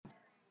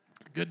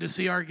Good to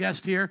see our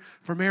guest here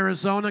from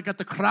Arizona. Got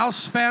the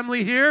Kraus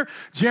family here,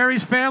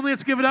 Jerry's family.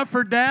 Let's give it up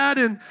for Dad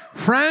and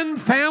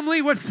friend, family.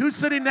 Who's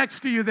sitting next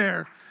to you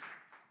there?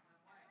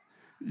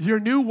 Your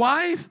new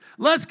wife?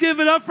 Let's give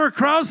it up for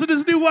Kraus and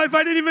his new wife.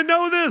 I didn't even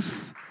know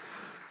this.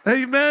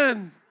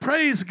 Amen.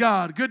 Praise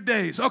God. Good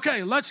days.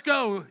 Okay, let's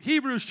go.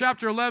 Hebrews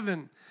chapter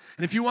 11.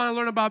 And if you want to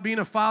learn about being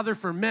a father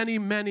for many,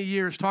 many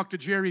years, talk to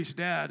Jerry's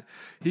dad.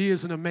 He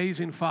is an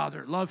amazing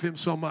father. Love him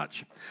so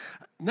much.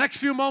 Next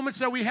few moments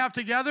that we have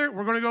together,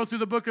 we're going to go through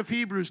the book of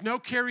Hebrews. No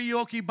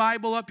karaoke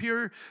Bible up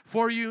here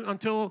for you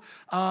until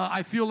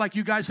I feel like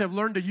you guys have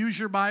learned to use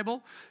your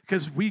Bible,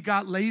 because we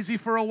got lazy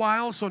for a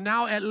while. So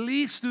now at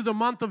least through the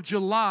month of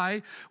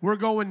July, we're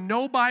going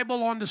no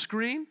Bible on the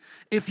screen.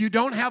 If you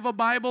don't have a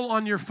Bible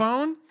on your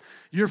phone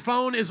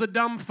is a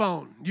dumb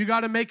phone. You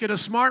got to make it a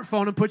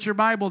smartphone and put your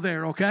Bible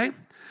there, okay?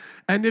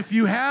 And if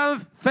you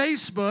have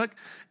Facebook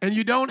and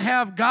you don't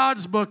have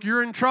God's book,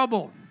 you're in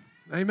trouble.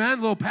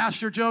 Amen? Little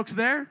pastor jokes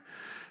there.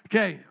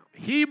 Okay,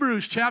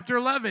 Hebrews chapter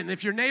 11.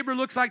 If your neighbor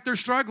looks like they're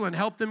struggling,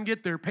 help them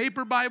get their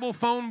paper Bible,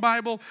 phone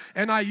Bible,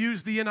 and I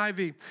use the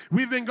NIV.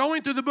 We've been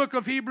going through the book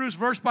of Hebrews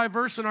verse by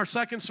verse in our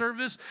second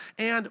service,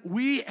 and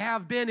we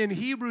have been in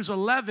Hebrews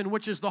 11,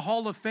 which is the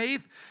Hall of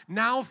Faith,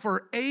 now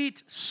for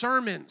 8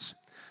 sermons.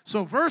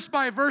 So verse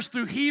by verse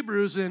through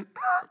Hebrews, and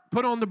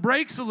put on the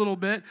brakes a little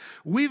bit,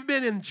 we've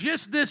been in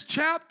just this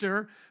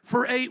chapter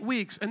for 8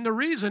 weeks. And the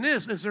reason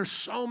is there's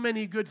so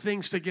many good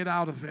things to get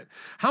out of it.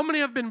 How many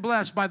have been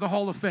blessed by the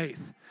Hall of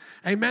Faith?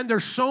 Amen.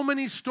 There's so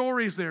many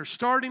stories there,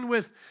 starting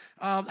with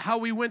how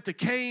we went to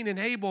Cain and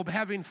Abel,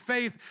 having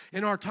faith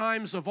in our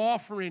times of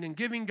offering and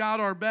giving God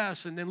our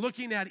best, and then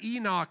looking at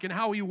Enoch and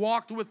how he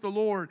walked with the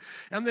Lord,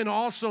 and then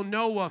also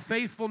Noah,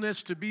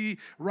 faithfulness to be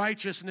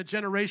righteous in a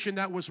generation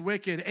that was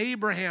wicked,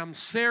 Abraham,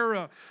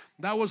 Sarah.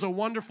 That was a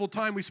wonderful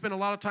time. We spent a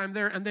lot of time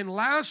there. And then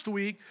last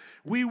week,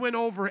 we went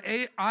over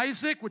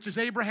Isaac, which is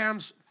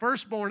Abraham's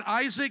firstborn,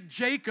 Isaac,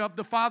 Jacob,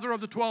 the father of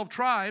the 12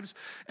 tribes,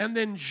 and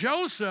then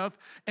Joseph.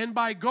 And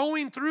by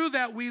going through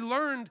that, we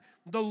learned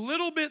the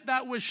little bit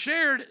that was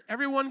shared.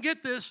 Everyone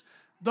get this.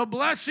 The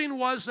blessing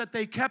was that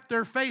they kept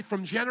their faith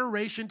from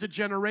generation to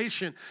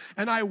generation.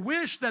 And I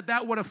wish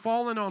that would have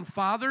fallen on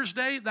Father's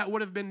Day. That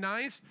would have been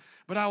nice.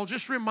 But I will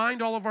just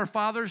remind all of our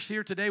fathers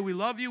here today, we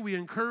love you. We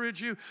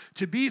encourage you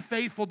to be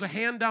faithful, to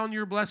hand down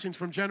your blessings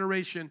from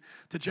generation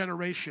to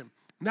generation.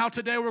 Now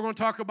today we're going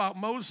to talk about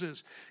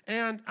Moses.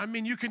 And I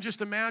mean, you can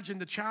just imagine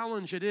the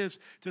challenge it is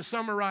to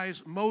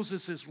summarize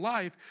Moses'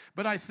 life.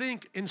 But I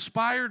think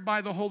inspired by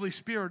the Holy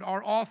Spirit,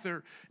 our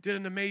author did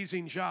an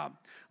amazing job.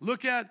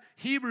 Look at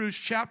Hebrews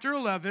chapter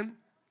 11,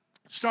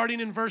 starting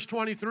in verse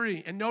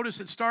 23. And notice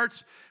it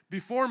starts,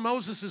 before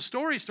Moses'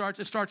 story starts,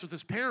 it starts with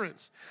his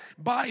parents.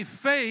 By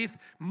faith,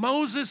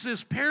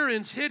 Moses'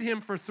 parents hid him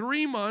for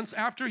 3 months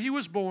after he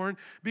was born,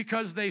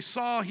 because they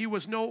saw he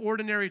was no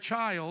ordinary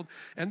child,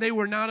 and they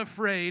were not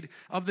afraid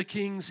of the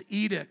king's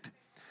edict.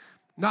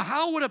 Now,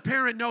 how would a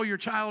parent know your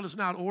child is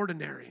not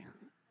ordinary?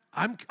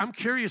 I'm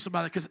curious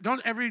about it, because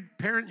don't every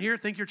parent here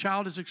think your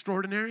child is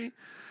extraordinary?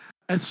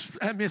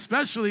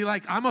 Especially,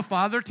 like, I'm a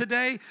father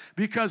today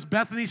because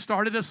Bethany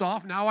started us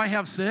off. Now I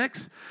have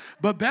 6.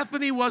 But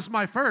Bethany was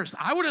my first.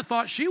 I would have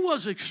thought she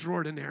was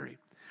extraordinary.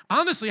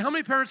 Honestly, how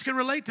many parents can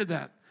relate to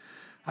that?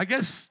 I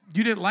guess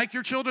you didn't like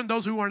your children,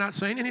 those who are not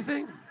saying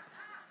anything?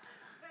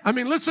 I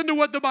mean, listen to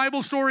what the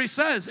Bible story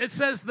says. It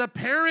says the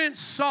parents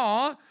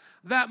saw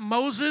that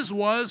Moses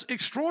was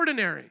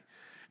extraordinary.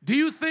 Do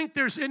you think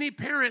there's any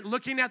parent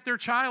looking at their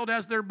child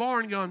as they're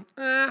born going,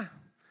 I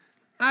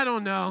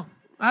don't know.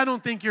 I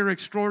don't think you're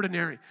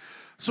extraordinary.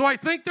 So I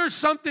think there's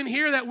something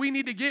here that we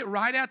need to get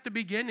right at the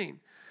beginning.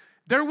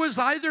 There was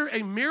either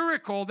a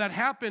miracle that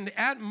happened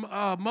at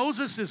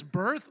Moses'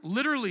 birth,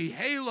 literally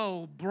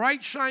halo,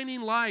 bright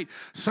shining light,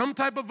 some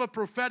type of a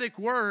prophetic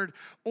word,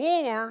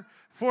 or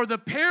for the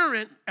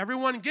parent,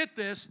 everyone get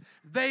this,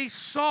 they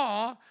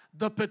saw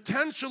the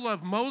potential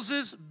of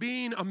Moses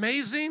being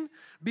amazing,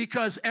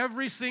 because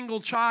every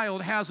single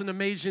child has an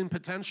amazing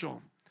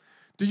potential.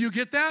 Do you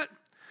get that?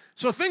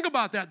 So think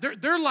about that.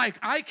 They're like,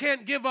 I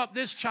can't give up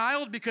this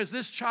child because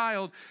this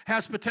child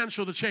has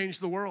potential to change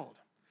the world.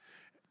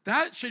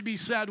 That should be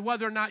said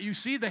whether or not you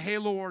see the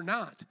halo or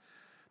not.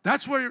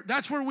 That's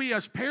where we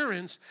as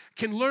parents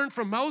can learn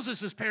from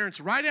Moses' parents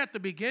right at the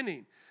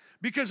beginning.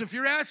 Because if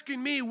you're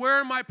asking me, where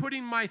am I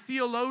putting my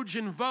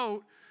theologian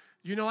vote?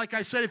 You know, like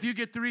I said, if you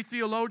get 3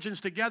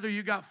 theologians together,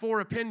 you got 4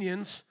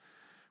 opinions.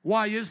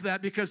 Why is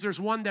that? Because there's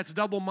one that's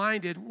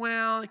double-minded.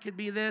 Well, it could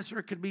be this or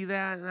it could be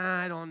that.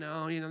 I don't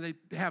know. You know, they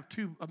have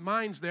 2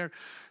 minds there.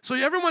 So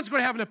everyone's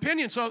going to have an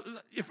opinion. So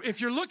if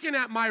you're looking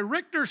at my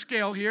Richter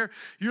scale here,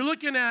 you're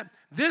looking at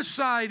this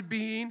side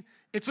being,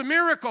 it's a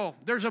miracle.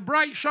 There's a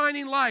bright,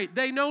 shining light.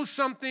 They know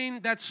something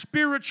that's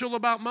spiritual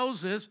about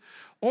Moses.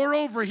 Or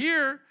over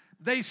here,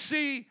 they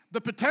see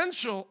the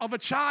potential of a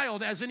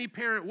child, as any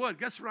parent would.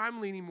 Guess where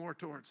I'm leaning more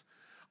towards?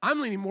 I'm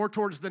leaning more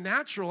towards the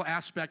natural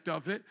aspect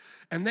of it,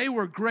 and they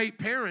were great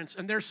parents,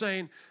 and they're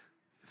saying,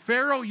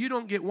 Pharaoh, you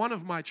don't get one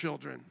of my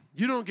children.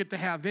 You don't get to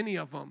have any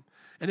of them.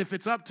 And if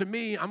it's up to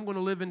me, I'm going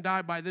to live and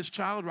die by this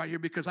child right here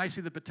because I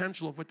see the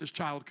potential of what this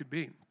child could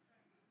be.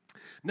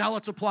 Now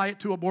let's apply it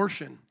to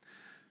abortion.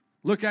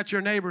 Look at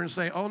your neighbor and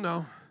say, oh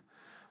no.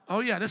 Oh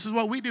yeah, this is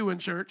what we do in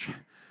church.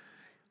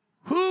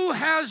 Who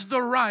has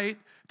the right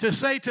to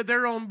say to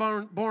their own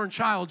born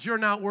child, you're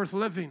not worth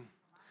living?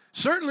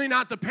 Certainly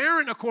not the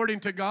parent,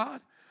 according to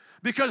God.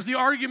 Because the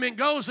argument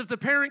goes, if the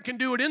parent can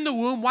do it in the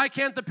womb, why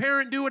can't the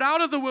parent do it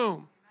out of the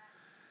womb?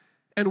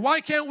 And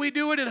why can't we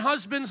do it in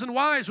husbands and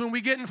wives when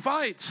we get in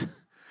fights?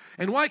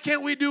 And why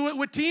can't we do it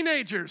with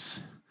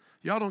teenagers?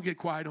 Y'all don't get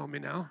quiet on me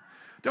now.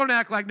 Don't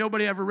act like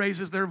nobody ever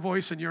raises their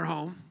voice in your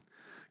home.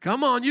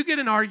 Come on, you get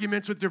in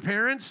arguments with your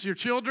parents, your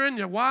children,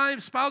 your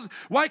wives, spouses.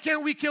 Why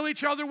can't we kill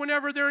each other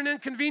whenever they're an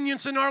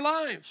inconvenience in our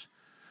lives?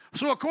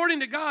 So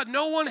according to God,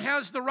 no one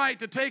has the right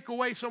to take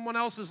away someone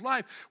else's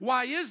life.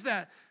 Why is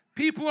that?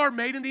 People are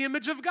made in the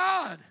image of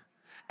God.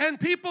 And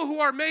people who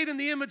are made in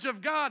the image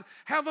of God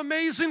have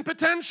amazing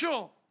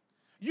potential.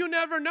 You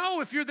never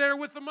know if you're there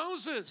with the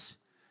Moses.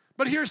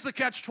 But here's the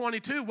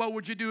catch-22. What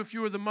would you do if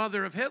you were the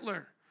mother of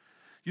Hitler?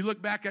 You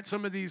look back at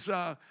some of these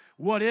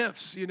what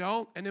ifs,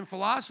 and in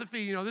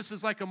philosophy, this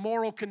is like a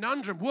moral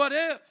conundrum. What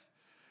if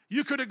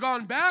you could have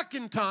gone back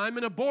in time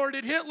and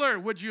aborted Hitler?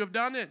 Would you have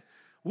done it?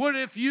 What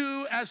if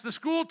you, as the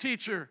school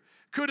teacher,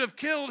 could have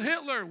killed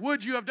Hitler?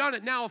 Would you have done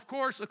it? Now, of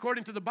course,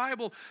 according to the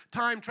Bible,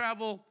 time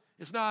travel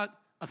is not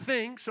a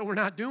thing, so we're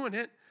not doing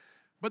it.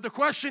 But the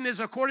question is,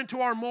 according to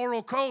our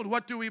moral code,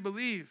 what do we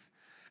believe?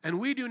 And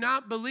we do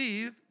not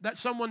believe that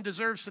someone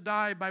deserves to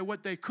die by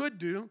what they could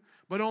do,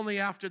 but only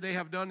after they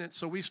have done it.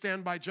 So we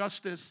stand by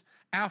justice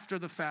after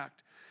the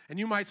fact. And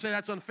you might say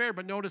that's unfair,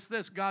 but notice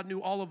this. God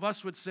knew all of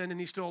us would sin, and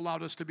he still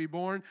allowed us to be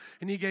born,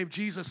 and he gave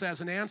Jesus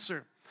as an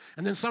answer.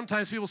 And then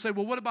sometimes people say,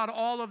 well, what about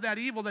all of that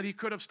evil that he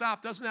could have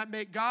stopped? Doesn't that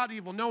make God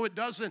evil? No, it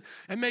doesn't.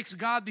 It makes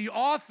God the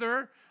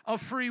author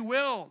of free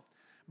will.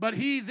 But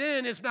he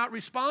then is not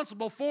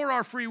responsible for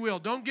our free will.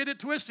 Don't get it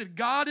twisted.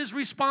 God is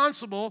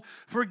responsible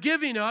for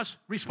giving us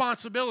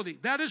responsibility.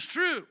 That is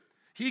true.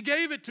 He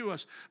gave it to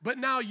us. But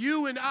now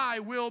you and I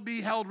will be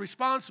held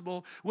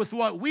responsible with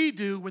what we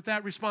do with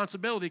that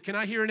responsibility. Can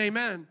I hear an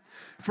amen?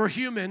 For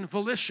human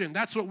volition.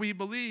 That's what we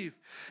believe.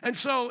 And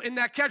so in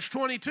that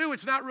catch-22,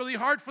 it's not really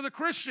hard for the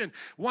Christian.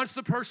 Once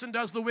the person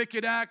does the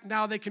wicked act,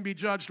 now they can be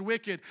judged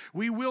wicked.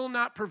 We will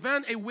not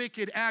prevent a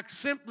wicked act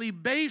simply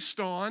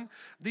based on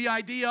the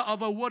idea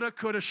of a woulda,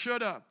 coulda,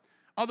 shoulda.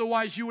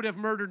 Otherwise, you would have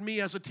murdered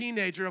me as a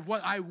teenager of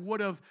what I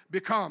would have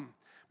become.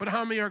 But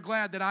how many are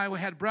glad that I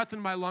had breath in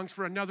my lungs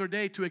for another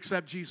day to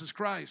accept Jesus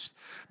Christ?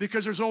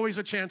 Because there's always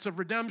a chance of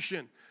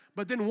redemption.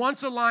 But then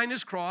once a line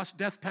is crossed,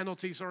 death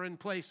penalties are in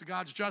place.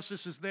 God's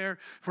justice is there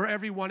for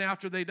everyone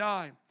after they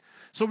die.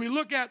 So we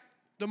look at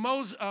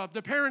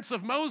the parents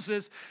of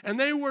Moses, and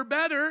they were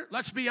better,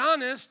 let's be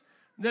honest,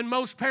 than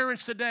most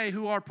parents today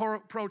who are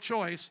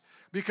pro-choice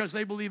because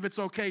they believe it's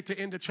okay to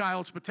end a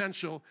child's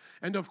potential.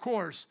 And of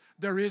course,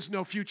 there is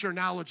no future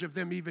knowledge of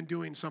them even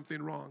doing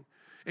something wrong.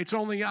 It's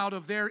only out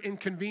of their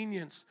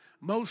inconvenience.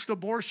 Most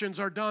abortions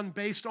are done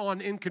based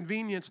on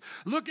inconvenience.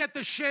 Look at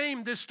the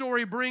shame this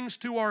story brings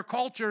to our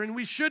culture, and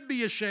we should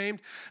be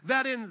ashamed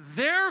that in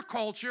their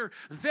culture,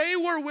 they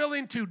were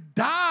willing to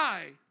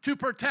die to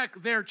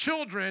protect their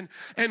children,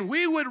 and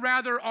we would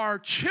rather our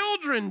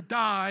children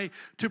die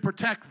to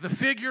protect the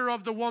figure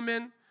of the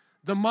woman,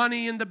 the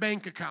money in the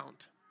bank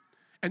account,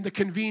 and the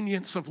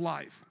convenience of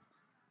life.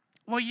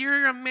 Well,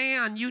 you're a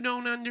man. You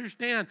don't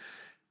understand.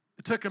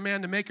 It took a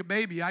man to make a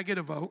baby. I get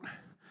a vote.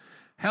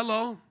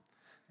 Hello?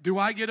 Do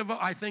I get a vote?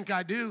 I think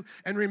I do.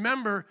 And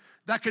remember,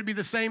 that could be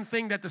the same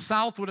thing that the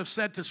South would have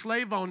said to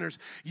slave owners.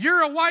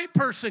 You're a white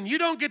person. You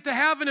don't get to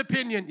have an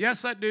opinion.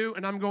 Yes, I do,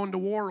 and I'm going to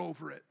war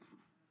over it.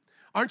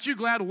 Aren't you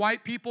glad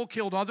white people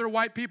killed other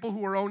white people who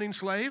were owning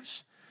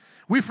slaves?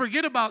 We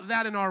forget about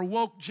that in our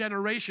woke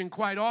generation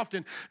quite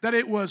often, that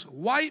it was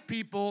white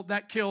people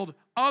that killed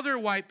other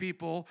white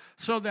people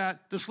so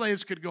that the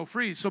slaves could go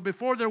free. So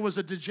before there was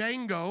a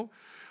Django,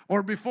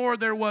 or before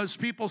there was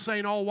people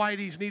saying all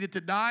whiteys needed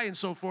to die and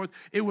so forth,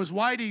 it was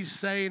whiteys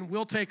saying,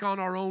 we'll take on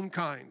our own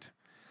kind.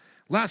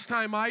 Last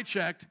time I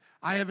checked,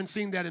 I haven't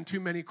seen that in too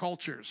many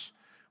cultures,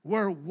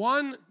 where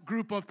one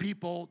group of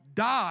people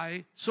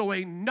die so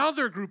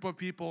another group of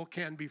people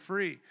can be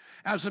free.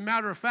 As a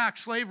matter of fact,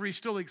 slavery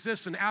still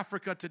exists in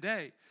Africa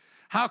today.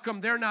 How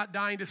come they're not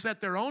dying to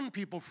set their own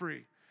people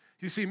free?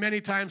 You see, many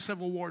times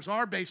civil wars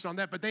are based on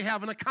that, but they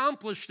haven't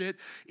accomplished it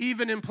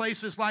even in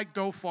places like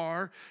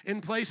Dhofar,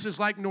 in places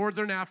like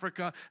Northern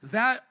Africa.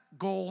 That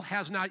goal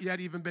has not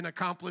yet even been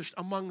accomplished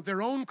among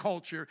their own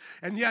culture.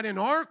 And yet in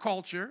our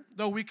culture,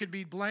 though we could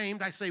be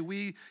blamed, I say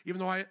we, even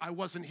though I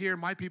wasn't here,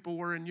 my people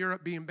were in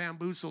Europe being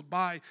bamboozled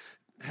by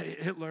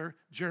Hitler,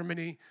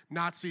 Germany,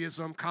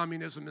 Nazism,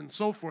 communism, and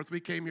so forth. We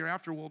came here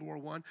after World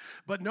War I.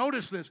 But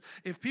notice this.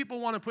 If people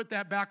want to put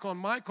that back on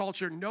my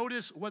culture,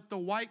 notice what the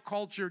white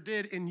culture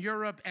did in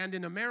Europe and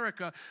in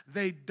America.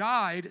 They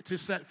died to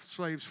set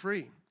slaves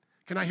free.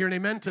 Can I hear an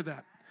amen to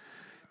that?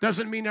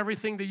 Doesn't mean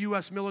everything the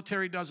U.S.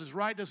 military does is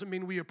right. Doesn't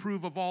mean we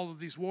approve of all of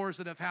these wars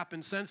that have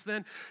happened since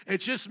then. It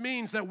just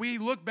means that we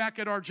look back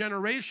at our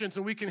generations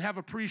and we can have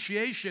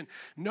appreciation.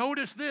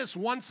 Notice this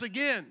once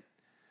again.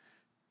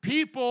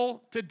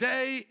 People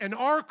today in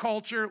our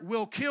culture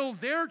will kill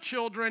their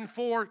children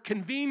for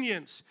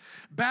convenience.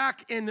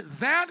 Back in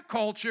that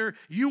culture,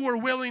 you were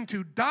willing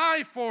to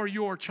die for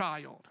your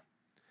child.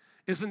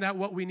 Isn't that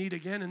what we need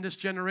again in this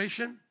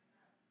generation?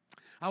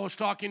 I was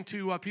talking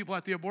to people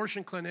at the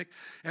abortion clinic,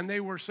 and they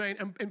were saying,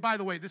 and by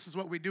the way, this is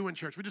what we do in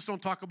church. We just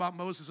don't talk about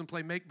Moses and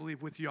play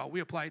make-believe with y'all. We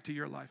apply it to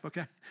your life,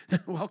 okay?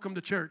 Welcome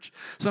to church.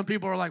 Some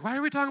people are like, why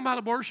are we talking about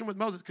abortion with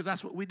Moses? Because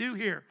that's what we do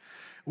here.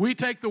 We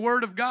take the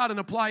word of God and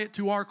apply it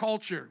to our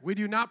culture. We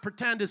do not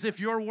pretend as if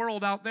your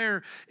world out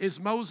there is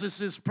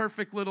Moses'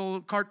 perfect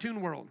little cartoon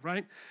world,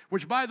 right?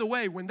 Which, by the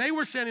way, when they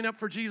were standing up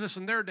for Jesus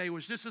in their day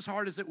was just as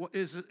hard as it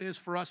is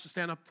for us to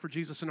stand up for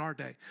Jesus in our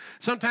day.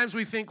 Sometimes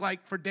we think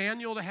like for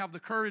Daniel to have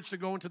the courage to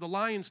go into the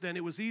lion's den,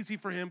 it was easy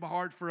for him but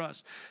hard for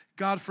us.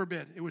 God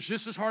forbid. It was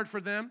just as hard for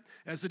them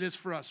as it is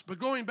for us. But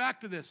going back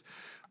to this,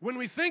 when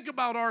we think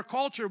about our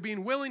culture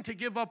being willing to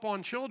give up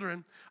on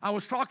children, I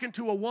was talking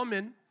to a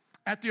woman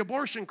at the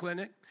abortion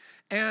clinic,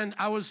 and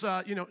I was,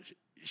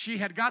 she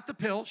had got the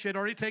pill. She had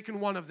already taken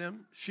one of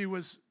them. She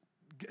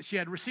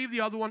had received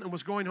the other one and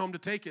was going home to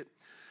take it.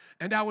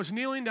 And I was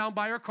kneeling down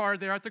by her car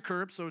there at the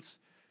curb, so it's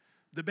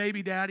the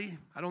baby daddy.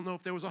 I don't know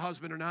if there was a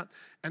husband or not.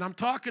 And I'm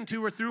talking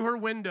to her through her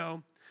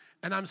window,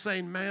 and I'm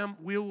saying, ma'am,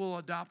 we will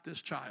adopt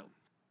this child.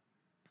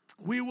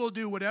 We will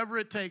do whatever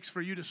it takes for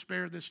you to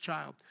spare this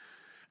child.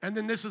 And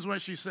then this is what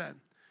she said.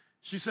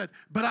 She said,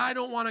 but I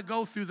don't want to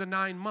go through the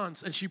 9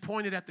 months. And she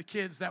pointed at the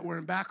kids that were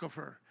in back of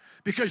her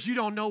because you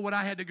don't know what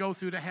I had to go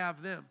through to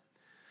have them.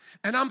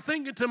 And I'm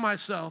thinking to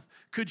myself,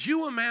 could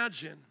you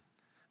imagine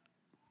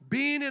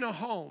being in a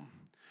home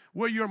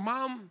where your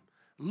mom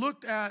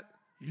looked at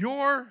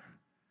your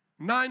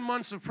 9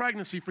 months of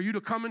pregnancy for you to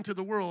come into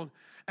the world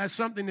as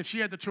something that she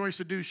had the choice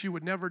to do she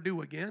would never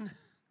do again?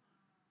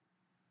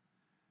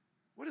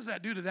 What does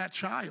that do to that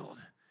child?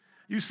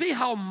 You see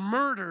how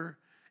murder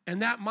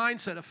and that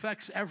mindset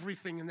affects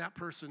everything in that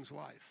person's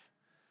life.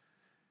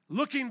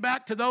 Looking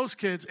back to those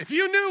kids, if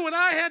you knew what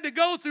I had to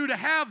go through to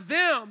have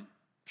them,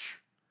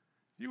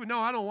 you would know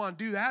I don't want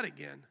to do that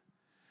again.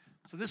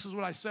 So this is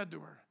what I said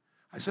to her.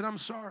 I said, I'm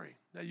sorry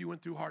that you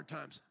went through hard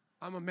times.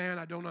 I'm a man,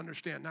 I don't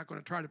understand. Not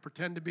going to try to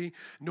pretend to be,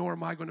 nor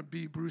am I going to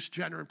be Bruce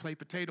Jenner and play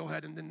potato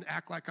head and then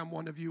act like I'm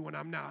one of you when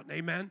I'm not.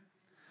 Amen?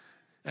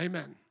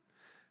 Amen.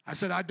 I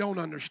said, I don't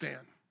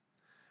understand.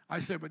 I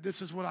said, but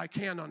this is what I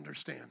can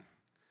understand.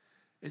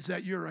 Is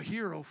that you're a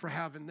hero for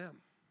having them.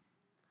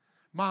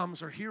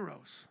 Moms are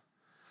heroes.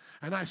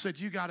 And I said,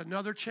 you got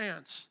another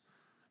chance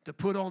to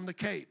put on the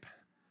cape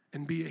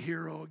and be a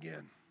hero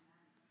again.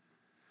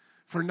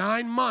 For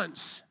 9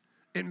 months,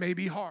 it may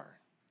be hard.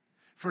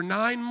 For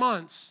 9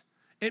 months,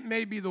 it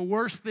may be the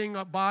worst thing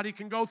a body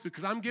can go through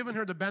because I'm giving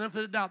her the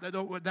benefit of doubt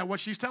that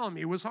what she's telling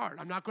me was hard.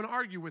 I'm not going to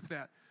argue with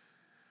that.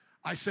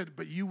 I said,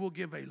 but you will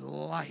give a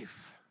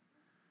life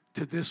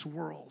to this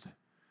world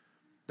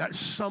that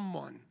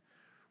someone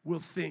will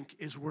think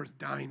is worth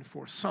dying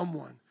for.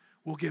 Someone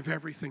will give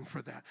everything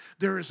for that.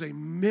 There is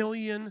 1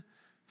 million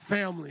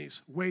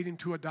families waiting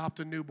to adopt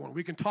a newborn.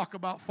 We can talk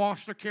about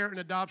foster care and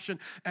adoption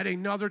at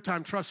another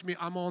time. Trust me,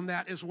 I'm on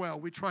that as well.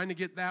 We're trying to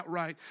get that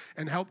right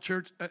and help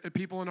church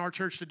people in our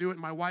church to do it.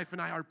 My wife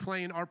and I are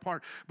playing our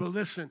part. But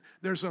listen,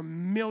 there's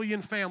 1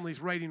 million families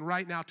waiting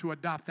right now to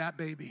adopt that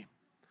baby.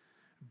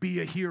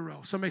 Be a hero.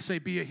 Somebody say,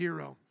 be a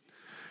hero.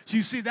 So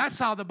you see, that's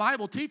how the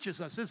Bible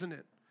teaches us, isn't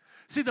it?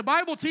 See, the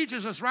Bible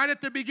teaches us right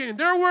at the beginning.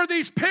 There were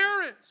these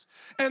parents,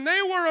 and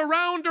they were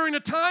around during a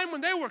time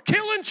when they were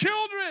killing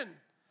children.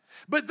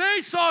 But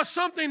they saw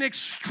something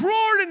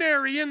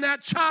extraordinary in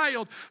that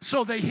child,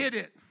 so they hid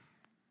it.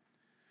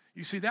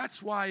 You see,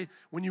 that's why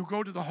when you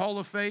go to the Hall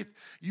of Faith,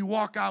 you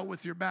walk out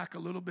with your back a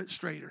little bit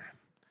straighter,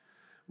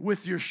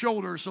 with your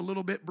shoulders a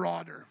little bit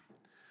broader,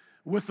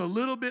 with a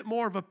little bit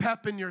more of a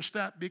pep in your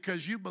step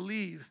because you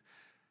believe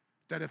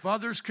that if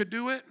others could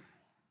do it,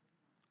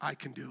 I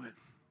can do it.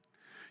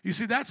 You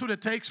see, that's what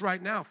it takes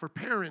right now for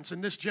parents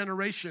in this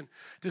generation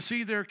to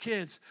see their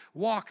kids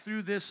walk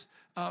through this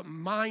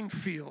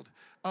minefield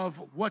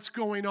of what's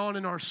going on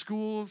in our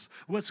schools,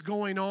 what's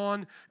going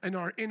on in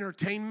our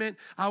entertainment.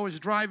 I was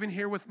driving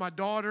here with my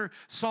daughter,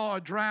 saw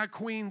a drag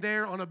queen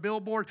there on a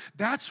billboard.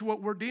 That's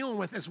what we're dealing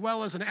with, as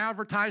well as an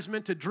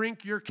advertisement to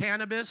drink your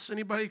cannabis.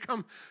 Anybody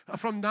come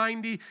from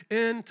 90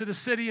 into the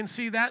city and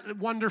see that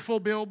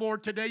wonderful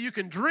billboard today? You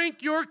can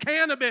drink your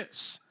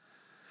cannabis.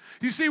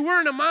 You see, we're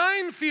in a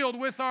minefield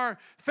with our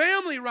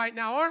family right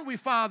now, aren't we,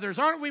 fathers?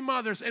 Aren't we,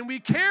 mothers? And we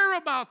care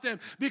about them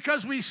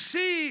because we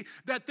see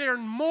that they're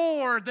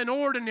more than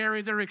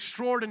ordinary. They're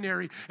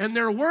extraordinary. And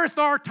they're worth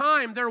our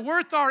time. They're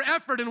worth our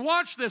effort. And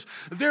watch this.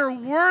 They're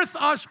worth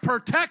us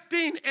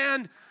protecting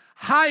and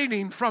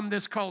hiding from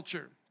this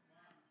culture.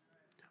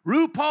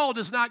 RuPaul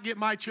does not get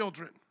my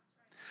children.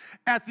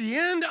 At the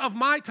end of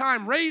my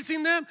time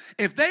raising them,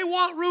 if they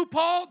want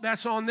RuPaul,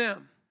 that's on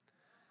them.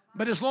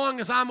 But as long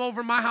as I'm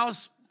over my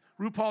house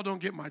RuPaul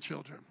don't get my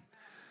children.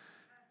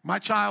 My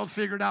child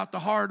figured out the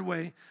hard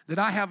way that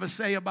I have a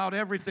say about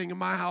everything in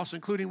my house,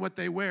 including what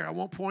they wear. I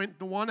won't point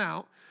the one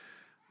out,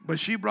 but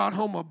she brought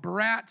home a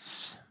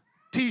Bratz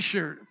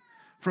t-shirt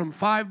from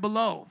Five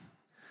Below.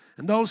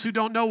 And those who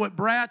don't know what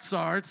Bratz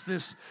are, it's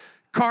this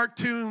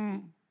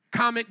cartoon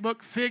comic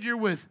book figure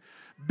with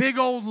big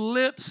old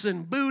lips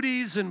and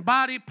booties and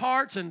body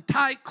parts and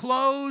tight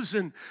clothes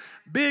and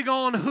big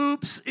on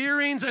hoops,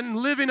 earrings, and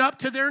living up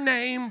to their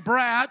name,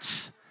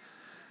 Bratz.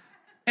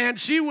 And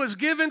she was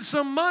given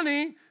some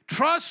money,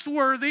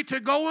 trustworthy, to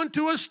go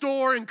into a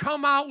store and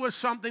come out with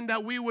something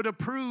that we would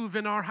approve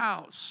in our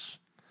house.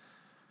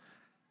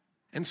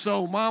 And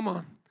so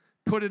Mama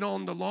put it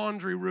on the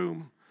laundry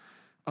room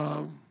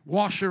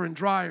washer and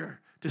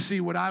dryer to see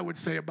what I would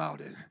say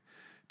about it.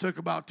 Took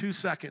about 2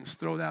 seconds,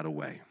 throw that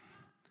away.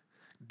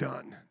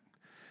 Done.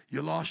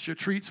 You lost your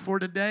treats for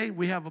today.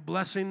 We have a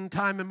blessing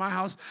time in my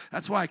house.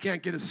 That's why I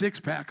can't get a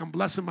six-pack. I'm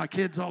blessing my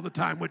kids all the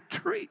time with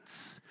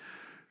treats.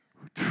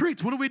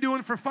 Treats. What are we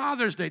doing for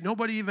Father's Day?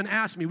 Nobody even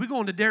asked me. We're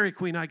going to Dairy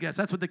Queen, I guess.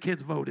 That's what the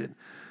kids voted.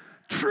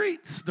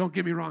 Treats. Don't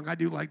get me wrong. I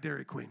do like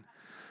Dairy Queen.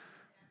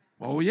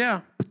 Oh,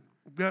 yeah.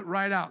 Get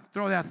right out.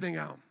 Throw that thing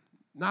out.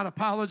 Not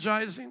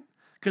apologizing,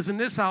 because in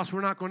this house,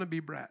 we're not going to be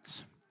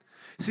brats.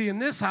 See, in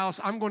this house,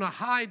 I'm going to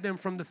hide them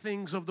from the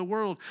things of the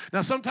world.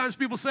 Now, sometimes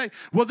people say,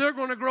 well, they're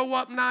going to grow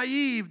up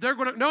naive. They're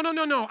going to,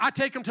 no. I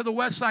take them to the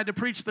west side to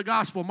preach the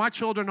gospel. My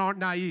children aren't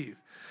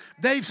naive.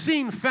 They've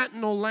seen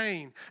Fentanyl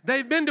Lane.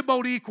 They've been to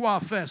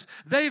Boricua Fest.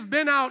 They've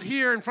been out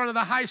here in front of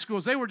the high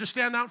schools. They were just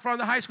standing out in front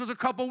of the high schools a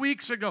couple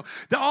weeks ago.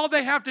 All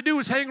they have to do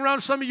is hang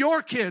around some of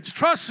your kids.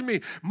 Trust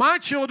me, my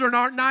children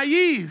aren't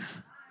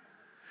naive.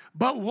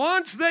 But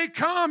once they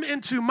come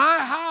into my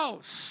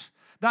house,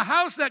 the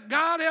house that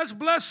God has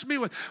blessed me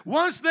with,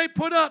 once they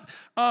put up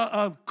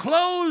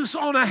clothes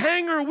on a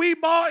hanger we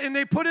bought and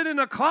they put it in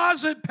a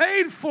closet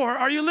paid for,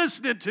 are you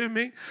listening to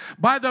me?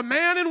 By the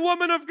man and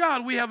woman of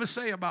God, we have a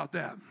say about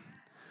that.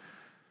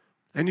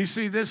 And you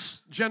see,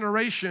 this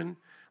generation,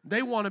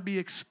 they want to be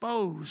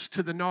exposed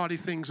to the naughty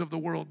things of the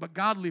world, but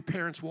godly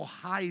parents will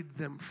hide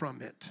them from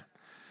it.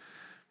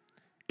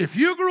 If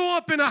you grew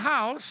up in a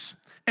house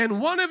and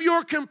one of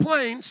your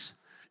complaints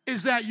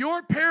is that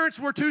your parents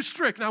were too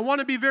strict, and I want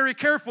to be very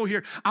careful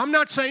here. I'm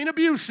not saying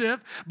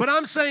abusive, but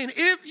I'm saying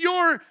if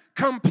your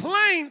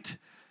complaint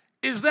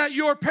is that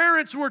your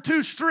parents were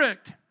too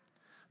strict,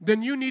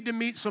 then you need to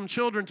meet some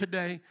children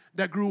today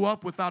that grew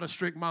up without a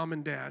strict mom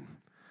and dad.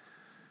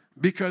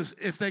 Because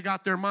if they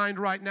got their mind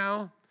right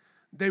now,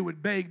 they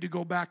would beg to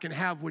go back and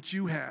have what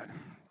you had.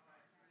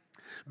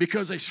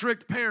 Because a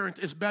strict parent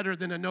is better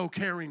than a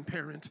no-caring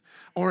parent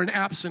or an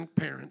absent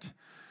parent.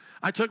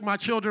 I took my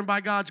children, by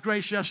God's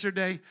grace,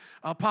 yesterday,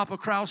 Papa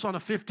Kraus, on a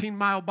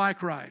 15-mile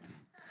bike ride.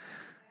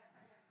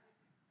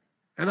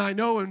 And I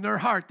know in their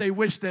heart they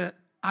wish that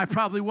I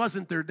probably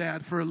wasn't their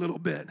dad for a little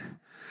bit.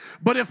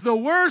 But if the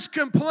worst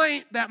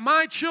complaint that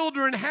my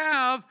children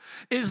have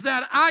is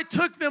that I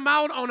took them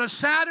out on a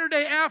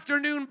Saturday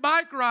afternoon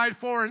bike ride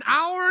for an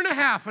hour and a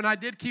half, and I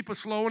did keep a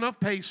slow enough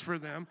pace for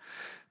them,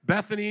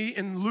 Bethany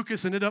and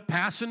Lucas ended up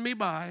passing me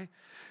by.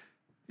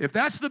 If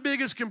that's the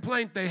biggest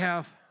complaint they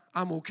have,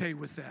 I'm okay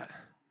with that.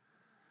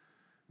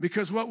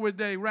 Because what would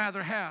they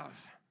rather have?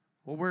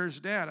 Well,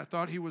 where's Dad? I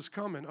thought he was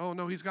coming. Oh,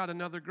 no, he's got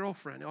another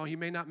girlfriend. Oh, he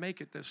may not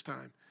make it this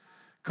time.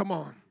 Come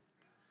on.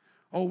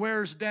 Oh,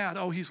 where's Dad?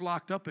 Oh, he's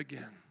locked up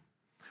again.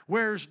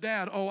 Where's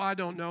Dad? Oh, I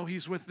don't know.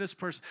 He's with this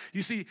person.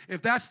 You see,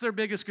 if that's their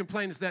biggest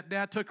complaint is that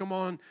Dad took them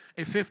on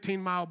a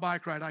 15-mile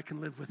bike ride, I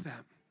can live with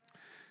that.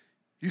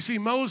 You see,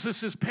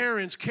 Moses'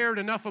 parents cared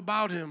enough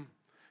about him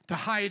to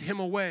hide him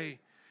away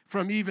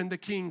from even the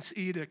king's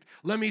edict.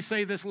 Let me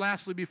say this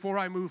lastly before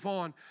I move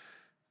on.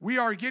 We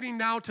are getting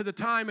now to the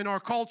time in our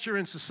culture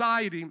and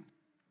society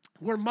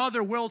where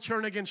mother will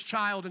turn against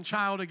child and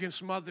child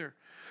against mother.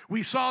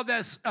 We saw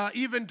this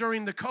even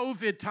during the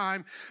COVID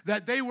time,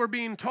 that they were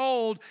being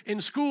told in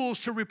schools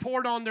to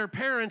report on their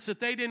parents that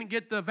they didn't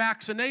get the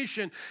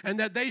vaccination and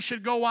that they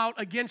should go out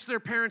against their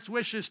parents'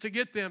 wishes to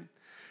get them.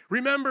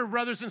 Remember,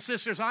 brothers and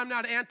sisters, I'm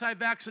not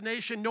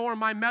anti-vaccination, nor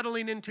am I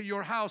meddling into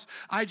your house.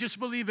 I just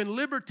believe in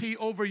liberty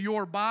over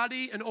your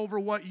body and over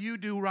what you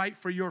do right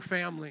for your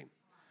family.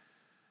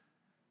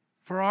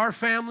 For our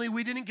family,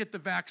 we didn't get the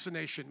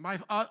vaccination.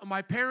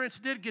 My parents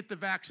did get the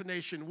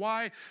vaccination.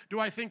 Why do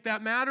I think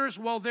that matters?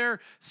 Well, they're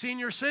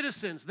senior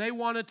citizens. They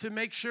wanted to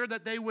make sure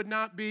that they would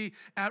not be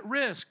at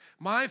risk.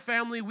 My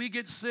family, we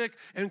get sick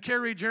and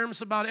carry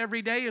germs about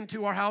every day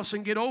into our house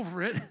and get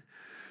over it.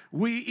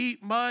 We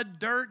eat mud,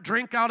 dirt,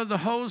 drink out of the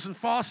hose and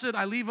faucet.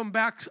 I leave them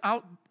back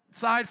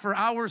outside for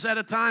hours at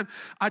a time.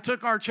 I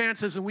took our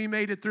chances and we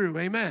made it through.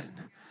 Amen.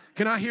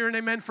 Can I hear an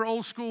amen for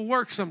old school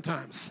work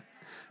sometimes?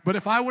 But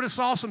if I would have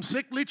saw some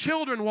sickly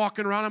children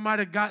walking around, I might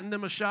have gotten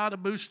them a shot, a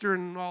booster,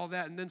 and all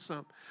that, and then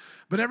some.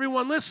 But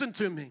everyone, listen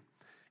to me.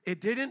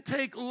 It didn't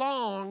take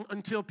long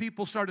until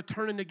people started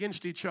turning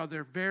against each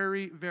other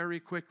very, very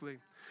quickly.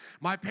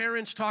 My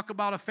parents talk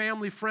about a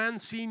family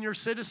friend, senior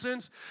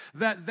citizens,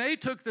 that they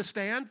took the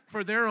stand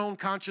for their own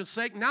conscience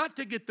sake, not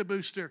to get the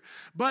booster.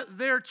 But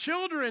their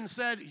children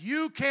said,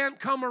 you can't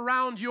come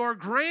around your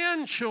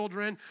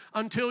grandchildren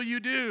until you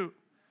do.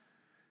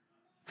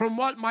 From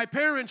what my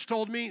parents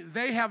told me,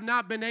 they have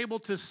not been able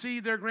to see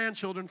their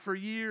grandchildren for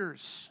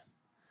years.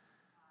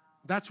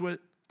 That's what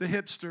the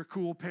hipster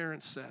cool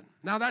parents said.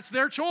 Now, that's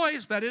their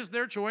choice. That is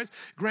their choice.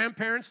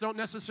 Grandparents don't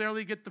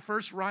necessarily get the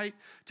first right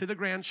to the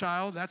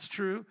grandchild. That's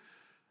true.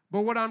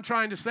 But what I'm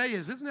trying to say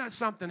is, isn't that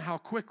something how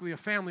quickly a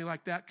family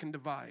like that can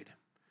divide?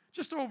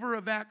 Just over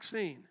a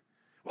vaccine.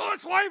 Well,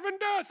 it's life and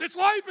death. It's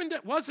life and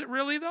death. Was it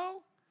really, though?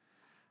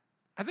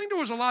 I think there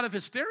was a lot of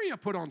hysteria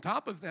put on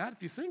top of that,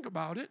 if you think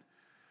about it.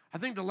 I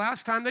think the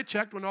last time they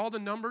checked, when all the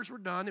numbers were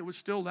done, it was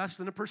still less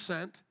than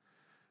 1%.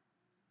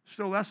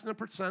 Still less than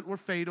 1% were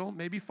fatal.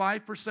 Maybe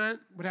 5%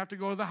 would have to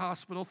go to the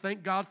hospital.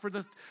 Thank God for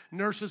the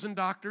nurses and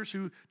doctors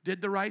who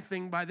did the right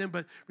thing by them.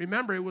 But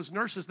remember, it was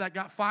nurses that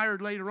got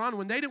fired later on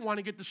when they didn't want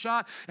to get the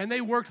shot, and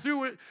they worked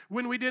through it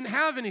when we didn't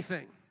have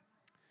anything.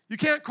 You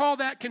can't call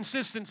that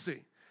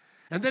consistency.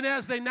 And then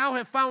as they now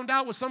have found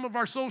out with some of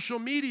our social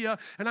media,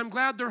 and I'm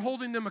glad they're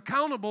holding them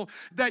accountable,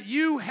 that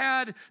you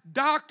had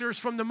doctors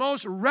from the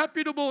most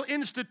reputable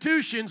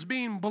institutions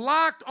being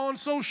blocked on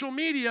social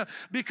media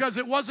because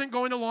it wasn't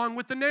going along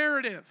with the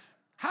narrative.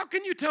 How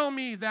can you tell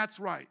me that's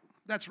right?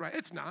 That's right.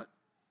 It's not.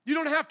 You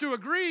don't have to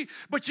agree,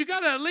 but you got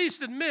to at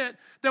least admit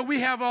that we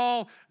have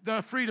all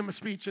the freedom of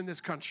speech in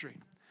this country.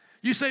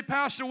 You say,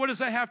 Pastor, what does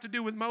that have to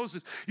do with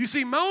Moses? You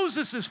see,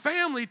 Moses'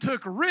 family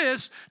took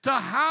risks to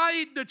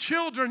hide the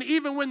children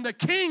even when the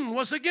king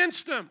was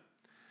against them.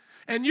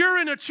 And you're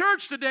in a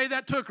church today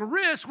that took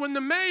risks when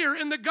the mayor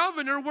and the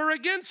governor were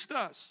against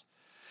us.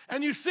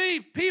 And you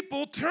see,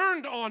 people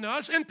turned on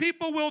us, and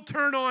people will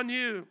turn on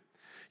you.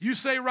 You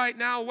say right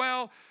now,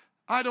 well,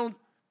 I don't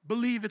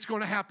believe it's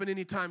going to happen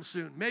anytime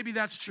soon. Maybe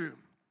that's true.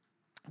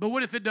 But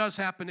what if it does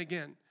happen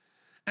again?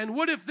 And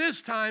what if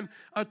this time,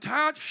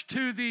 attached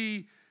to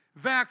the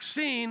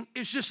vaccine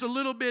is just a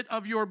little bit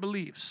of your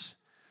beliefs?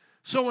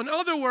 So in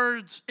other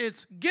words,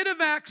 it's get a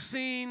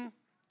vaccine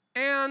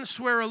and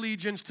swear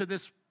allegiance to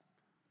this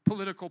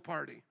political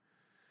party.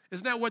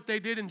 Isn't that what they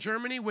did in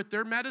Germany with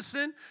their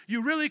medicine?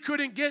 You really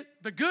couldn't get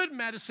the good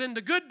medicine,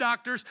 the good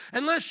doctors,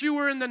 unless you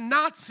were in the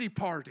Nazi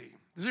party.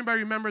 Does anybody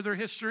remember their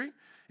history?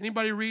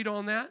 Anybody read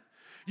on that?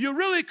 You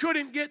really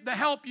couldn't get the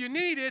help you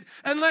needed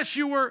unless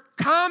you were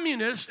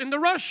communist in the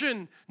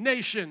Russian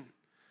nation.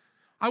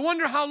 I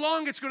wonder how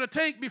long it's going to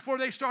take before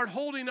they start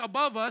holding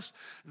above us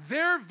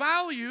their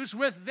values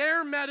with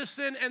their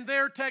medicine and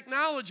their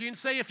technology and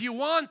say, if you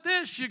want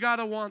this, you got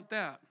to want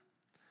that.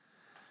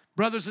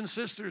 Brothers and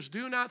sisters,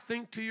 do not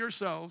think to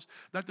yourselves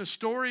that the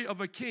story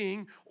of a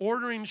king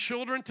ordering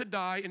children to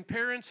die and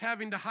parents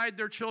having to hide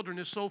their children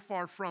is so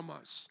far from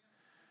us.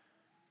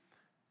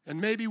 And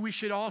maybe we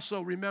should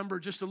also remember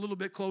just a little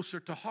bit closer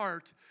to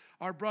heart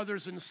our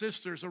brothers and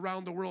sisters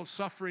around the world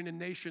suffering in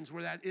nations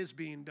where that is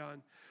being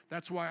done.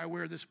 That's why I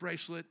wear this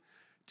bracelet,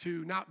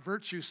 to not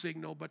virtue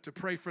signal, but to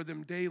pray for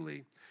them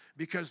daily,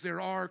 because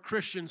there are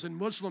Christians in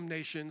Muslim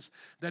nations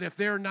that if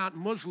they're not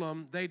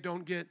Muslim, they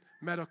don't get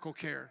medical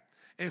care.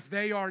 If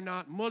they are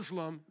not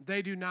Muslim,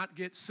 they do not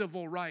get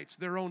civil rights.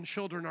 Their own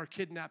children are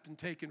kidnapped and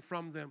taken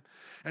from them.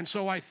 And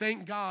so I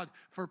thank God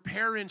for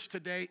parents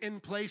today in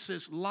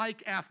places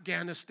like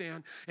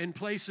Afghanistan, in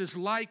places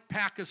like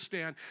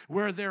Pakistan,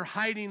 where they're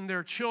hiding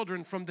their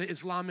children from the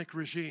Islamic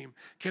regime.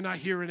 Can I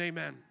hear an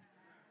amen?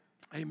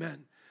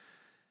 Amen.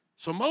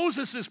 So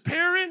Moses'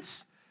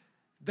 parents,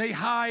 they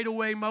hide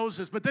away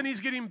Moses. But then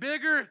he's getting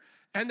bigger,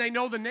 and they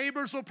know the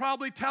neighbors will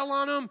probably tell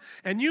on him.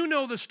 And you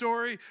know the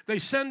story. They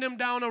send him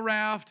down a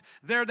raft,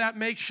 there that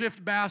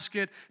makeshift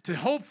basket, to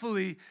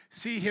hopefully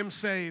see him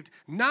saved.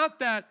 Not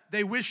that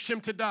they wished him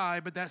to die,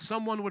 but that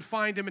someone would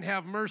find him and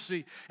have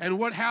mercy. And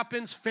what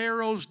happens?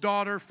 Pharaoh's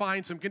daughter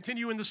finds him.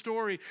 Continue in the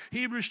story.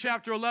 Hebrews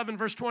chapter 11,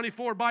 verse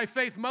 24. By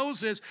faith,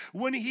 Moses,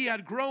 when he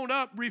had grown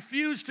up,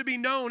 refused to be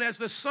known as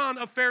the son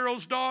of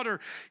Pharaoh's daughter.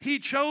 He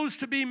chose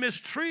to be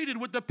mistreated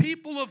with the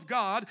people of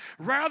God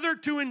rather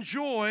to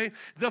enjoy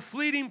the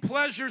fleeting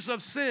pleasures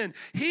of sin.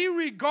 He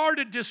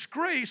regarded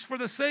disgrace for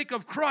the sake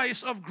of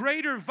Christ of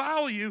greater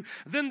value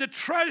than the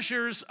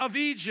treasures of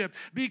Egypt,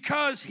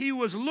 because he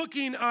was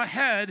looking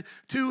ahead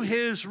to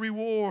his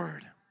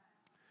reward.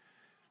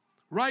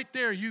 Right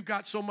there, you've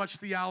got so much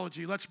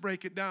theology. Let's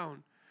break it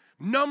down.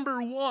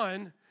 Number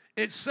one,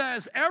 it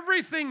says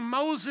everything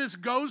Moses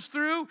goes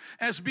through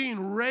as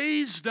being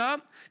raised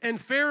up in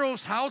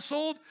Pharaoh's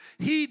household,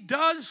 he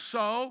does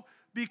so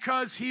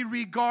because he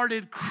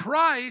regarded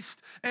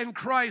Christ and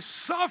Christ's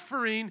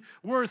suffering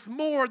worth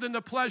more than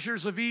the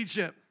pleasures of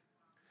Egypt.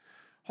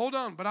 Hold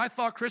on, but I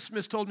thought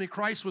Christmas told me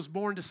Christ was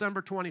born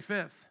December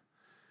 25th,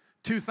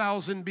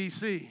 2000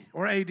 BC,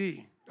 or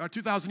AD, or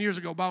 2,000 years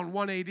ago, about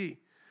 1 AD.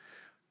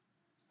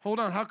 Hold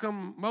on, how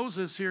come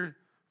Moses here,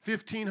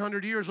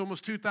 1,500 years,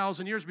 almost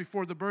 2,000 years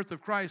before the birth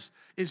of Christ,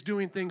 is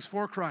doing things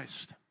for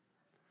Christ?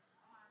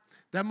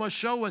 That must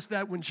show us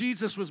that when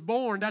Jesus was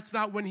born, that's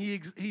not when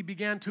he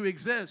began to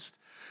exist.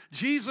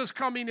 Jesus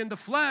coming in the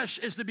flesh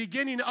is the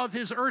beginning of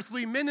his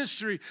earthly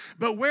ministry.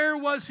 But where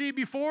was he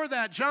before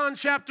that? John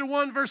chapter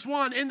 1, verse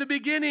 1. In the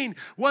beginning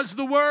was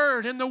the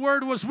Word, and the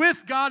Word was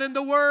with God, and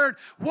the Word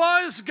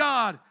was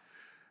God.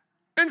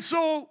 And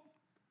so,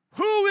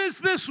 who is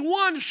this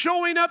one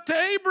showing up to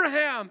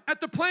Abraham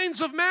at the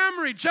plains of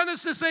Mamre?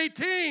 Genesis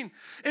 18.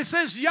 It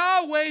says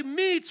Yahweh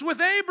meets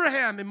with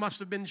Abraham. It must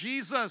have been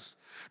Jesus,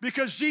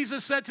 because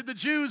Jesus said to the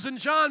Jews in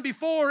John,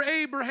 before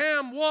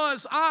Abraham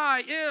was,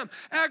 I am.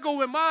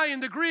 Ego eimi in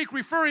the Greek,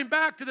 referring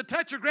back to the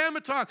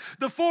Tetragrammaton,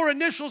 the four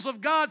initials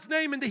of God's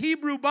name in the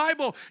Hebrew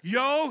Bible.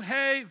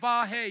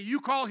 Yod-Heh-Vah-Heh. You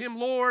call him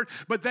Lord,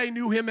 but they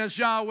knew him as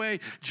Yahweh.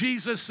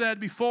 Jesus said,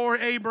 before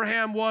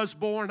Abraham was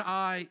born,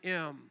 I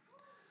am.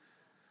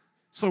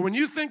 So when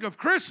you think of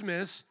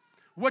Christmas,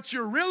 what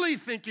you're really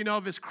thinking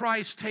of is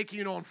Christ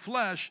taking on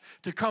flesh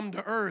to come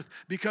to earth,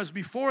 because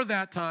before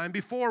that time,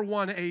 before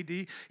 1 AD,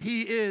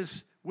 he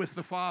is with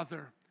the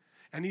Father,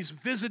 and he's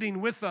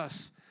visiting with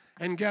us.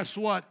 And guess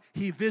what?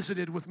 He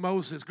visited with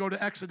Moses. Go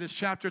to Exodus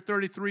chapter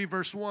 33,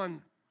 verse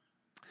 1.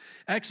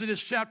 Exodus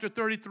chapter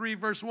 33,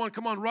 verse 1.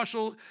 Come on,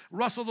 rustle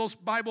those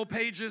Bible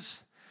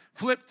pages.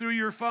 Flip through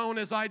your phone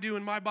as I do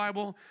in my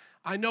Bible.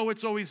 I know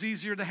it's always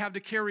easier to have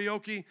the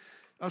karaoke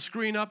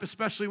screen up,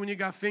 especially when you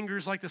got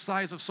fingers like the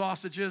size of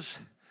sausages.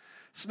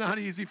 It's not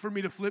easy for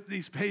me to flip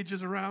these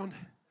pages around.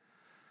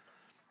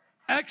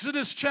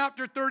 Exodus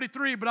chapter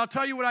 33, but I'll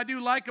tell you what I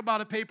do like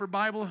about a paper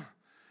Bible.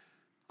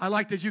 I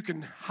like that you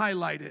can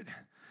highlight it,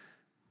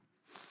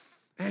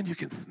 and you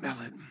can smell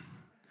it.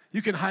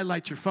 You can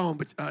highlight your phone,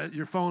 but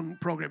your phone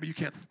program, but you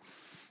can't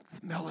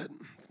smell it.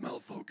 It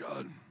smells so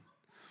good.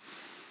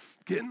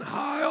 Getting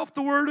high off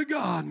the Word of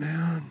God,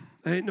 man.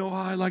 Ain't no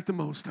high like the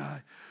Most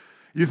High.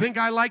 You think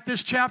I like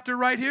this chapter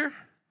right here?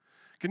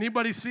 Can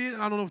anybody see it?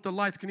 I don't know if the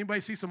lights, can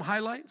anybody see some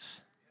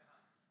highlights?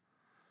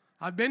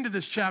 I've been to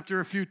this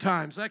chapter a few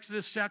times.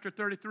 Exodus chapter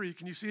 33.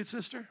 Can you see it,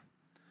 sister?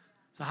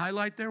 It's a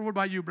highlight there. What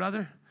about you,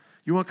 brother?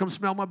 You want to come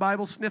smell my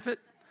Bible, sniff it?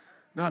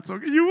 Not so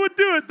good. You would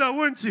do it, though,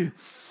 wouldn't you?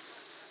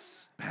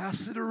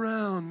 Pass it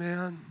around,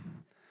 man.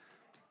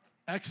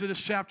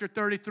 Exodus chapter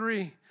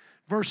 33,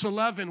 verse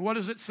 11. What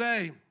does it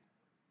say?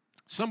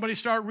 Somebody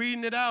start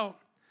reading it out.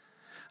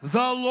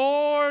 The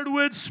Lord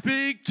would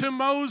speak to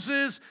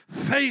Moses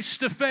face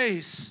to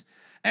face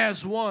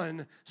as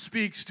one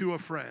speaks to a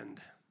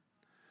friend.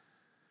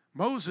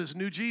 Moses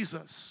knew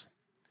Jesus.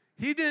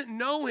 He didn't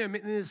know him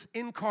in his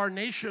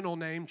incarnational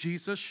name,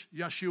 Jesus,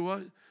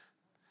 Yeshua.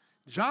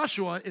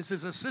 Joshua is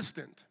his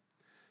assistant.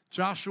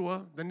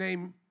 Joshua, the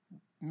name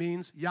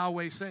means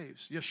Yahweh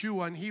saves,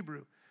 Yeshua in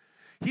Hebrew.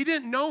 He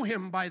didn't know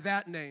him by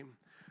that name.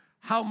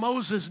 How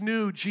Moses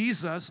knew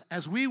Jesus,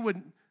 as we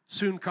would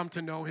soon come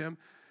to know him,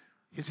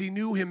 is he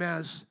knew him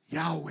as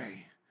Yahweh,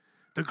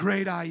 the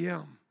great I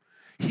am.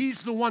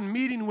 He's the one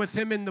meeting with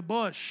him in the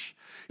bush.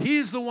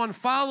 He's the one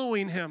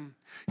following him.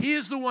 He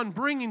is the one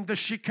bringing the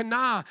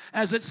Shekinah,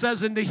 as it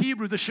says in the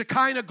Hebrew, the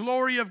Shekinah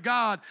glory of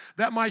God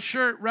that my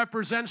shirt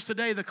represents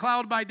today, the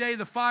cloud by day,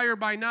 the fire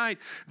by night.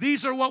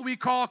 These are what we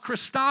call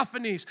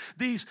Christophanies,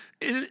 these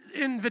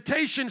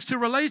invitations to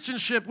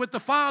relationship with the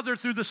Father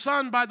through the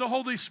Son by the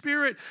Holy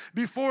Spirit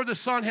before the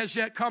Son has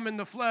yet come in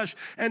the flesh.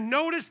 And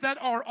notice that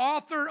our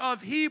author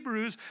of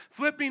Hebrews,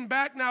 flipping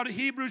back now to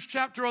Hebrews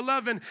chapter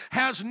 11,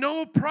 has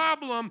no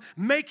problem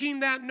making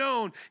that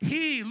known.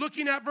 He,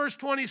 looking at verse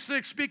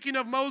 26, speaking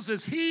of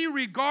Moses, he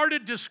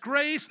regarded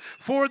disgrace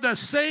for the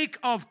sake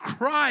of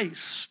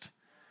Christ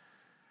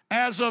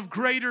as of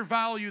greater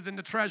value than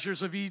the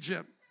treasures of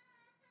Egypt.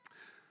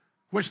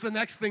 Which the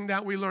next thing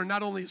that we learn,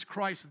 not only is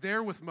Christ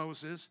there with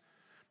Moses,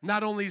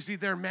 not only is he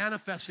there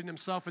manifesting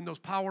himself in those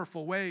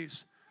powerful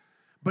ways,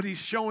 but he's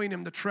showing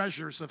him the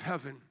treasures of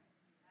heaven.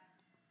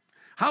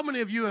 How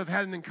many of you have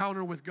had an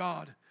encounter with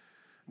God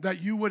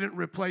that you wouldn't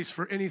replace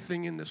for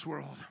anything in this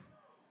world?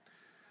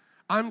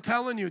 I'm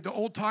telling you, the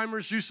old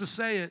timers used to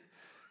say it,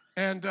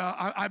 and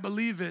I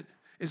believe it,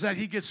 is that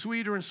he gets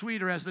sweeter and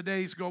sweeter as the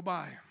days go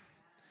by.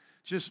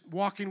 Just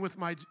walking with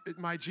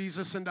my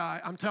Jesus and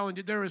I'm telling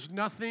you, there is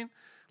nothing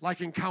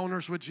like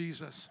encounters with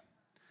Jesus.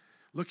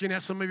 Looking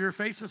at some of your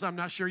faces, I'm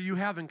not sure you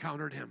have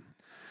encountered him.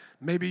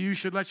 Maybe you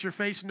should let your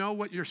face know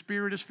what your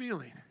spirit is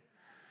feeling.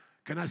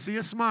 Can I see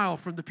a smile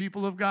from the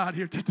people of God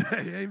here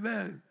today?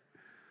 Amen.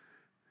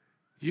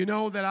 You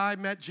know that I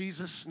met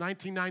Jesus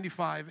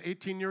 1995,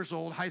 18 years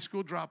old, high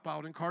school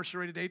dropout,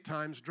 incarcerated 8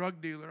 times, drug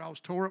dealer. I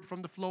was tore up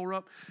from the floor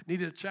up,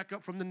 needed a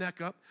checkup from the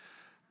neck up.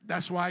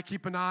 That's why I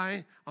keep an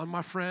eye on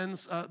my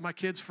friends, my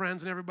kids'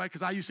 friends and everybody,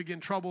 because I used to get in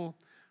trouble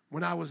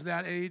when I was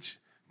that age,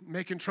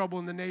 making trouble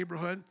in the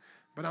neighborhood.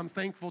 But I'm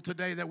thankful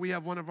today that we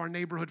have one of our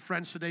neighborhood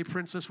friends today.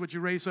 Princess, would you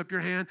raise up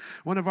your hand?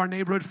 One of our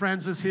neighborhood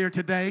friends is here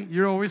today.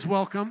 You're always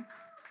welcome.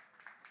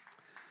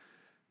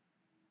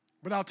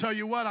 But I'll tell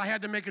you what, I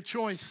had to make a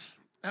choice.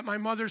 At my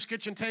mother's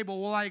kitchen table,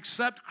 will I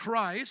accept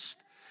Christ,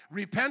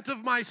 repent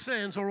of my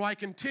sins, or will I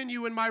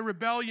continue in my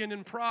rebellion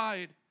and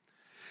pride?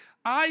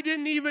 I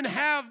didn't even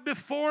have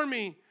before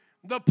me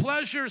the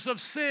pleasures of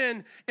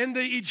sin in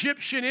the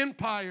Egyptian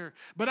empire.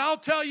 But I'll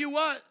tell you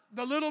what,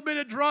 the little bit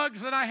of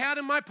drugs that I had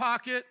in my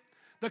pocket,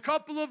 the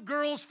couple of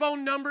girls'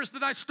 phone numbers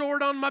that I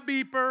stored on my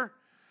beeper,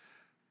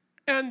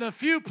 and the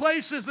few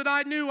places that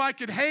I knew I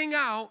could hang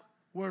out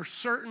were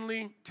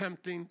certainly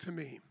tempting to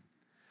me.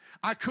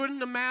 I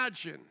couldn't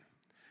imagine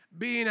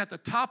being at the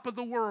top of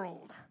the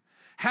world,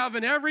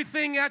 having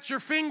everything at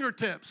your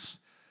fingertips,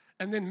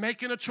 and then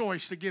making a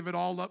choice to give it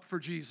all up for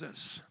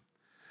Jesus.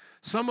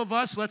 Some of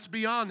us, let's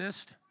be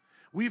honest,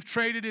 we've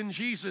traded in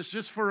Jesus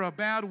just for a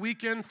bad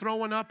weekend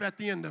throwing up at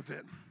the end of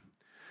it.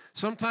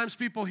 Sometimes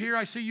people hear,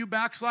 I see you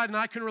backslide, and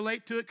I can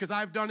relate to it because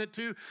I've done it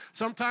too.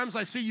 Sometimes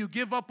I see you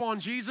give up on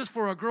Jesus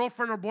for a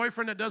girlfriend or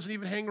boyfriend that doesn't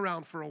even hang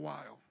around for a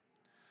while.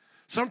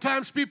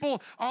 Sometimes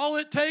people, all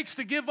it takes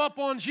to give up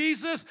on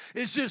Jesus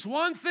is just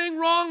one thing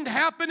wrong to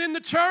happen in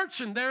the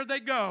church, and there they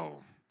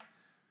go.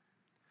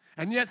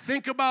 And yet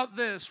think about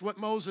this, what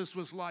Moses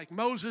was like.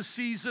 Moses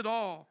sees it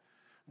all.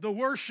 The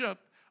worship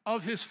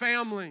of his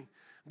family.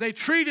 They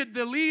treated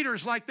the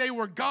leaders like they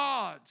were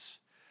gods.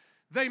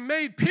 They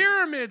made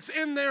pyramids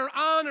in their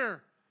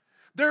honor.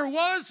 There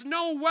was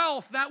no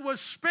wealth that was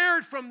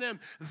spared from them.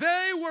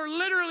 They were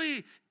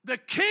literally the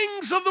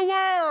kings of the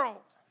world.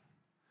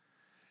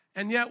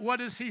 And yet, what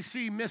does he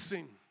see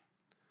missing?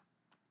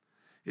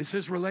 Is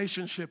his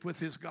relationship with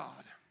his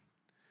God.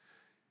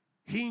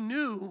 He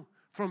knew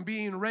from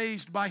being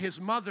raised by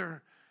his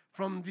mother,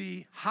 from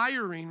the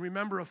hiring,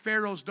 remember, of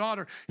Pharaoh's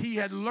daughter, he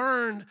had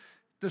learned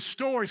the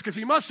stories, because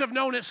he must have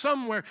known it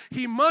somewhere.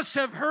 He must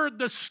have heard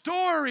the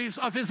stories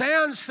of his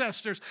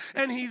ancestors.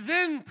 And he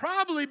then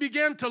probably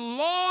began to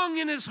long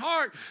in his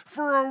heart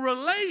for a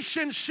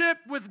relationship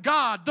with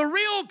God, the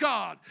real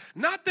God.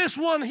 Not this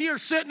one here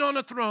sitting on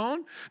a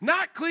throne,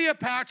 not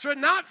Cleopatra,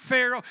 not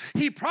Pharaoh.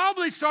 He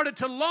probably started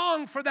to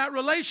long for that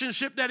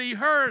relationship that he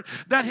heard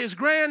that his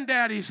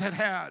granddaddies had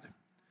had.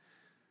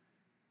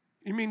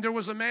 You mean there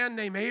was a man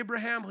named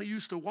Abraham who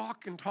used to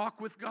walk and talk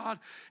with God,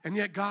 and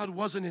yet God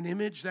wasn't an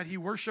image that he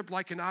worshiped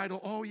like an idol?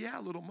 Oh yeah,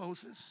 little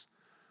Moses.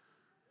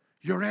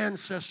 Your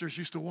ancestors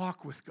used to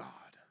walk with God.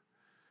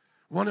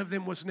 One of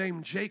them was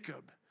named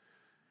Jacob.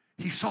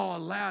 He saw a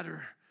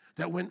ladder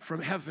that went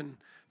from heaven,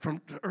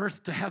 from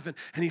earth to heaven,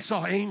 and he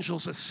saw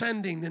angels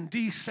ascending and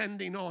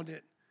descending on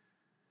it.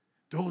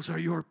 Those are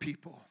your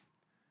people.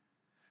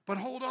 But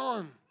hold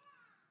on.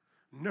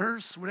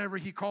 Nurse, whatever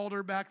he called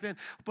her back then.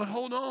 But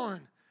hold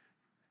on.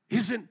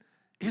 Isn't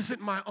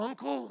my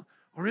uncle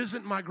or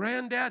isn't my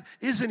granddad,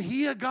 isn't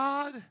he a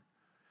God?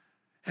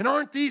 And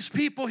aren't these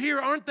people here,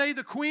 aren't they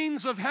the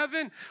queens of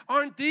heaven?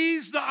 Aren't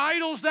these the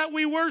idols that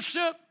we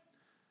worship?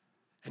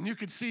 And you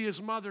could see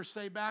his mother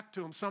say back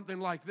to him something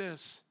like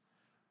this.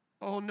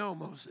 Oh no,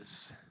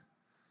 Moses.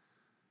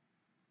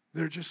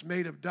 They're just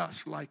made of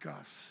dust like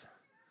us.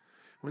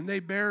 When they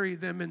bury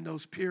them in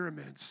those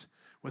pyramids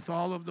with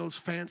all of those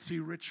fancy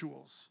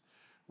rituals,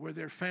 where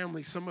their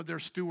family, some of their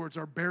stewards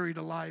are buried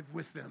alive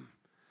with them,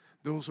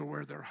 those are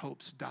where their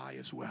hopes die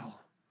as well.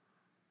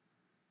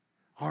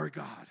 Our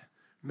God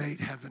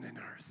made heaven and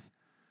earth,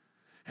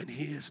 and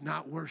he is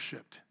not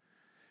worshiped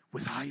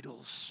with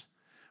idols,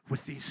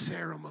 with these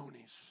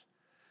ceremonies,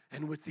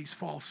 and with these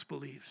false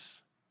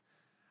beliefs.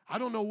 I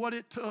don't know what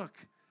it took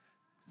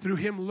through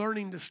him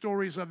learning the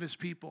stories of his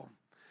people,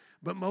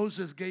 but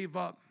Moses gave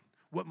up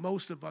what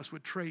most of us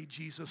would trade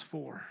Jesus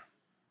for.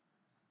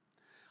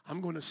 I'm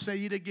going to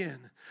say it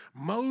again.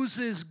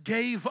 Moses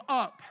gave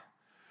up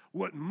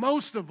what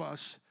most of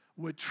us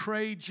would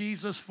trade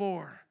Jesus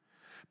for.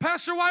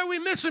 Pastor, why are we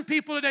missing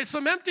people today?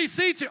 Some empty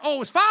seats here.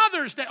 Oh, it's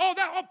Father's Day.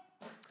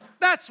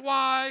 That's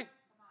why.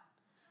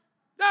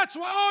 That's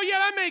why. Oh, yeah,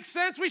 that makes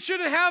sense. We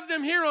shouldn't have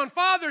them here on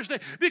Father's Day.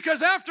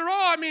 Because after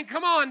all, I mean,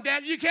 come on,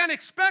 Dad. You can't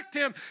expect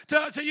him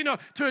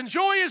to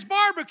enjoy his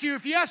barbecue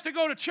if he has to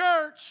go to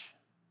church.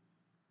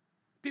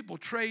 People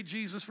trade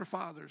Jesus for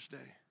Father's Day.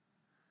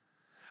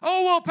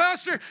 Oh, well,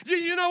 Pastor,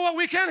 you know what?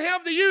 We can't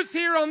have the youth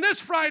here on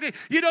this Friday,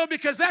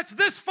 because that's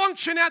this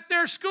function at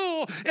their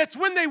school. It's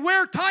when they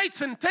wear tights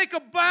and take a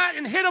bat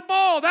and hit a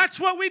ball. That's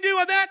what we do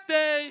on that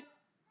day.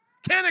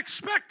 Can't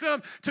expect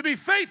them to be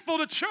faithful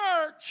to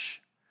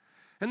church.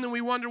 And then we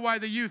wonder why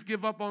the youth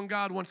give up on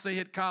God once they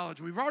hit college.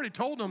 We've already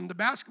told them the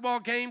basketball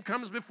game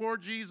comes before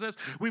Jesus.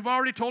 We've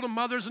already told them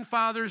Mother's and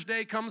Father's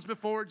Day comes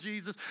before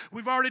Jesus.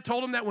 We've already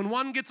told them that when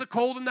one gets a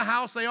cold in the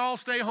house, they all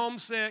stay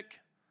homesick.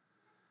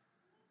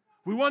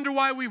 We wonder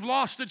why we've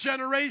lost a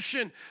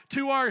generation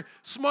to our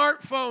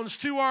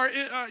smartphones, to our,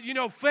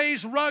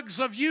 phase rugs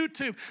of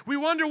YouTube. We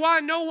wonder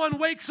why no one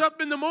wakes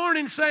up in the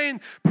morning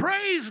saying,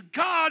 praise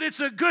God,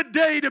 it's a good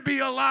day to be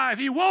alive.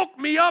 He woke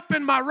me up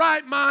in my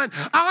right mind.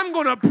 I'm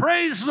going to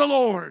praise the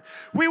Lord.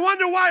 We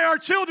wonder why our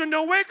children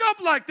don't wake up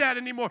like that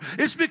anymore.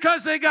 It's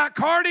because they got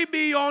Cardi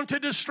B on to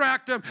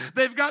distract them.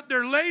 They've got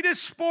their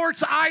latest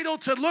sports idol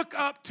to look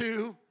up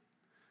to.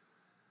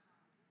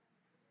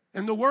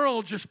 And the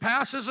world just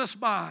passes us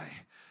by.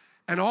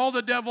 And all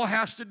the devil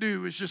has to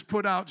do is just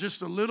put out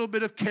just a little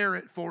bit of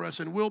carrot for us,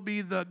 and we'll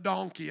be the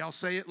donkey. I'll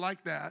say it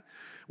like that.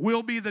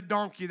 We'll be the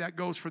donkey that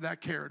goes for that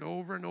carrot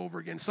over and over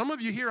again. Some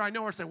of you here I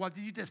know are saying, well,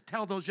 did you just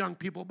tell those young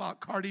people about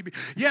Cardi B?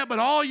 Yeah, but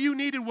all you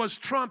needed was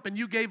Trump, and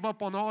you gave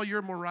up on all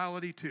your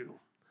morality too.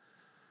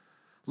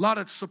 A lot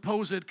of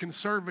supposed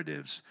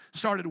conservatives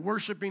started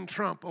worshiping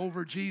Trump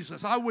over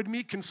Jesus. I would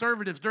meet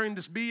conservatives during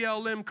this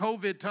BLM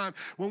COVID time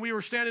when we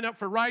were standing up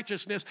for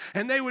righteousness,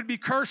 and they would be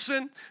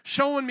cursing,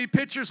 showing me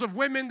pictures of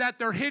women that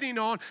they're hitting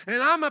on,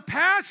 and I'm a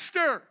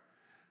pastor.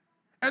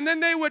 And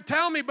then they would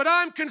tell me, but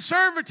I'm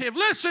conservative.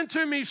 Listen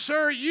to me,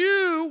 sir.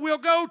 You will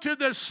go to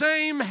the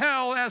same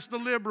hell as the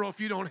liberal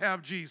if you don't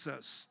have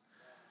Jesus.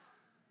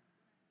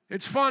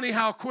 It's funny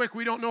how quick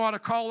we don't know how to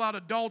call out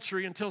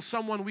adultery until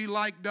someone we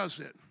like does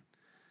it.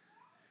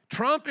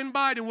 Trump and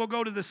Biden will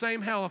go to the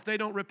same hell if they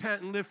don't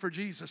repent and live for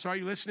Jesus. Are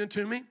you listening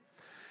to me?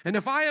 And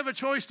if I have a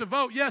choice to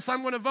vote, yes,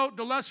 I'm going to vote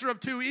the lesser of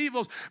two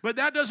evils, but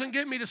that doesn't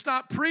get me to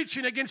stop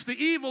preaching against the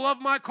evil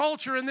of my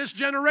culture in this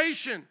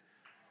generation.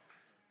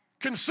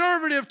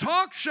 Conservative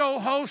talk show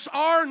hosts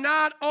are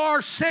not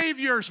our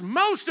saviors.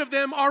 Most of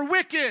them are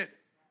wicked.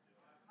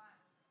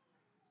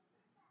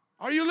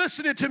 Are you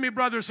listening to me,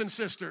 brothers and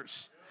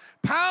sisters?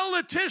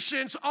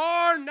 Politicians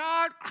are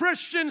not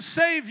Christian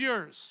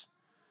saviors.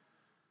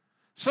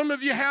 Some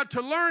of you had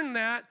to learn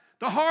that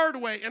the hard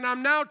way, and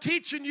I'm now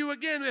teaching you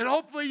again, and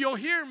hopefully you'll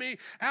hear me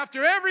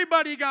after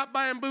everybody got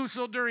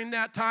bamboozled during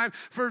that time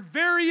for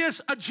various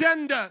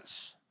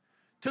agendas,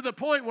 to the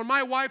point where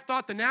my wife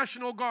thought the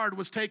National Guard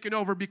was taken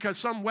over because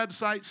some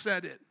website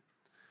said it.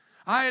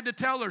 I had to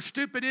tell her,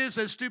 stupid is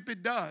as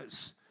stupid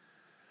does.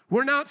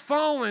 We're not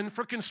falling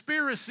for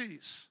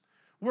conspiracies.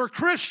 We're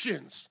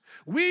Christians.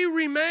 We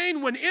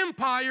remain when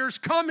empires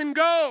come and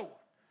go.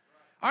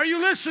 Are you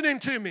listening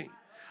to me?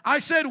 I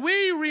said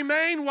we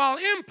remain while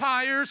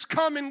empires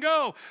come and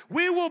go.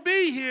 We will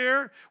be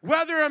here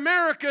whether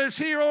America is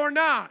here or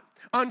not.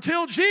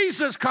 Until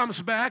Jesus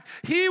comes back,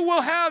 he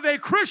will have a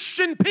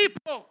Christian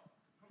people.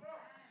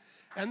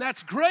 And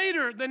that's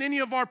greater than any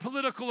of our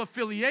political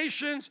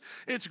affiliations.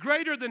 It's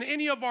greater than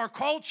any of our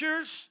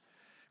cultures.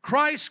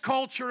 Christ's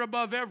culture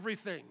above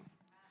everything.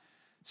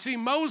 See,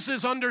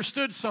 Moses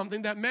understood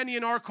something that many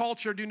in our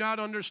culture do not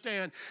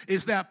understand,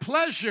 is that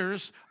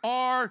pleasures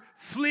are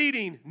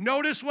fleeting.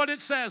 Notice what it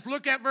says.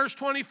 Look at verse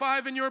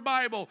 25 in your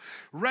Bible.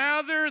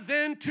 Rather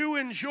than to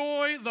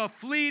enjoy the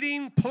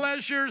fleeting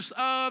pleasures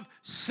of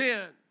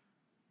sin.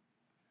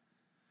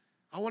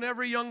 I want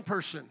every young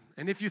person,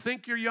 and if you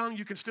think you're young,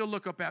 you can still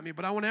look up at me,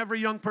 but I want every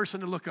young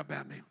person to look up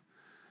at me.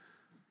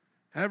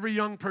 Every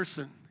young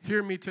person,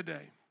 hear me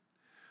today.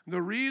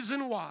 The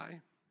reason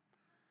why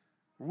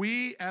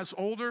we as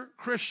older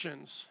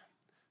Christians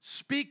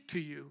speak to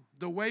you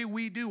the way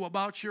we do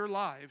about your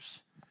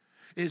lives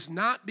is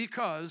not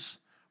because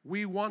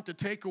we want to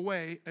take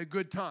away a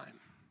good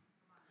time.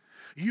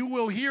 You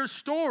will hear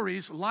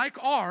stories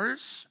like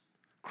ours,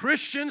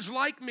 Christians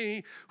like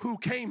me, who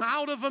came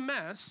out of a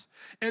mess,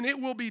 and it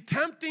will be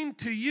tempting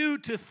to you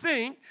to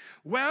think,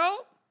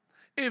 well,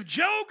 if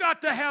Joe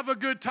got to have a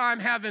good time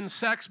having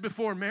sex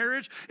before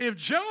marriage, if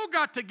Joe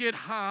got to get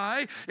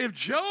high, if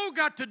Joe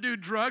got to do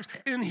drugs,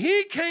 and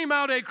he came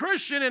out a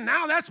Christian, and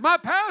now that's my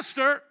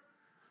pastor,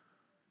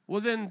 well,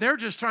 then they're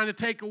just trying to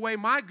take away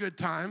my good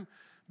time,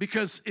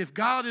 because if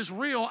God is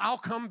real, I'll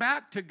come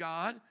back to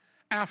God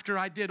after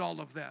I did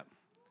all of that.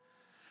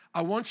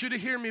 I want you to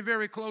hear me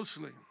very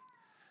closely.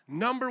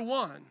 Number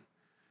one,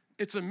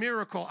 it's a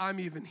miracle I'm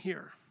even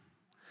here.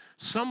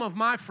 Some of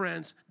my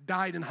friends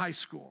died in high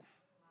school.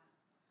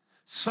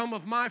 Some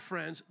of my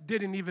friends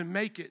didn't even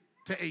make it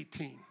to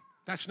 18.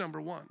 That's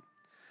number one.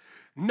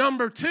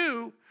 Number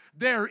two,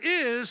 there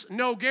is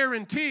no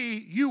guarantee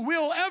you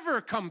will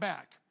ever come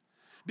back.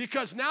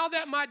 Because now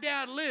that my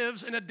dad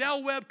lives in a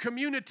Del Webb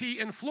community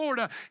in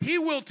Florida, he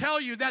will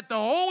tell you that the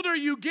older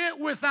you get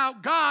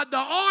without God, the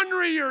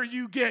ornerier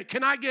you get.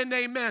 Can I get an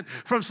amen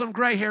from some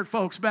gray-haired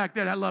folks back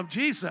there that love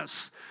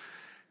Jesus?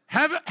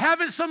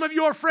 Haven't some of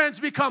your friends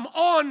become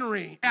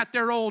ornery at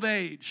their old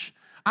age?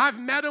 I've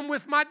met them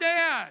with my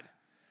dad.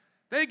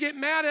 They get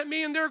mad at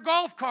me in their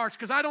golf carts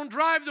because I don't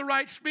drive the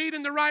right speed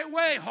in the right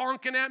way,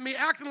 honking at me,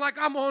 acting like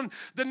I'm on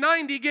the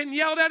 90 getting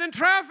yelled at in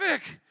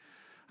traffic.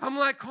 I'm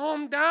like,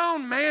 calm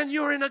down, man,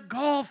 you're in a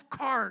golf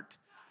cart.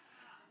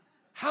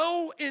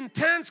 How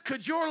intense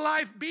could your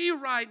life be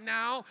right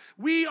now?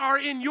 We are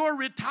in your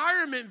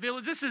retirement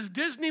village. This is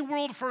Disney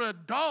World for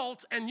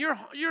adults, and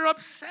you're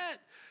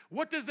upset.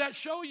 What does that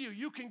show you?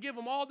 You can give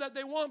them all that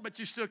they want, but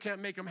you still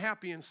can't make them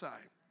happy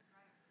inside.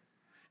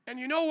 And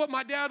you know what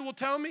my dad will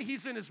tell me?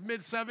 He's in his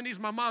mid-70s.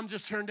 My mom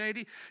just turned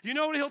 80. You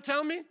know what he'll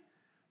tell me?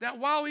 That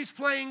while he's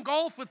playing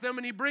golf with them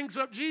and he brings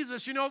up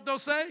Jesus, you know what they'll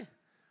say?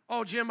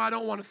 Oh, Jim, I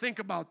don't want to think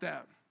about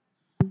that.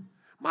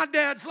 My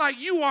dad's like,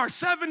 you are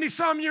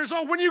 70-some years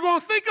old. When are you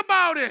going to think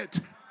about it?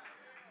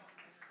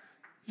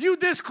 You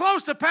this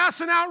close to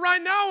passing out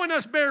right now and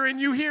us burying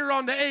you here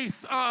on the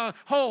 8th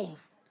hole.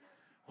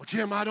 Well,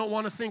 Jim, I don't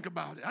want to think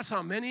about it. That's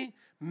how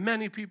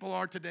many people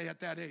are today at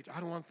that age. I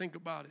don't want to think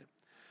about it.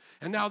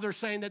 And now they're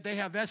saying that they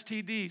have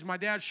STDs. My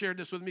dad shared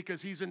this with me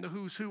because he's in the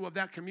who's who of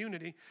that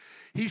community.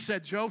 He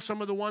said, Joe,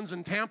 some of the ones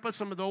in Tampa,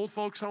 some of the old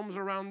folks' homes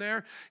around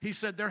there, he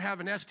said they're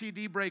having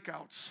STD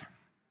breakouts.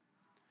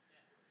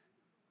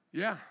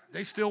 Yeah,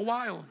 they still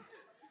wild.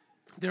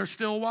 They're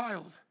still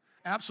wild.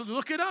 Absolutely.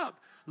 Look it up.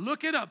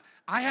 Look it up.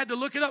 I had to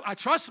look it up. I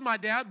trust my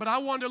dad, but I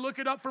wanted to look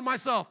it up for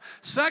myself.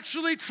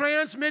 Sexually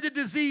transmitted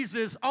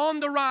diseases on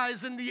the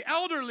rise in the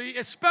elderly,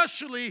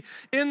 especially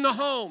in the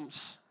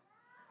homes.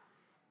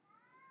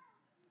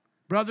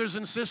 Brothers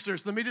and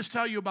sisters, let me just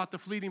tell you about the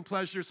fleeting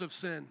pleasures of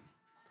sin.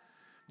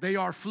 They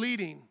are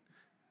fleeting,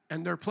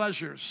 and their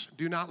pleasures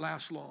do not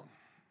last long.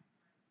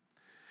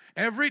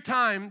 Every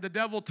time the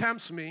devil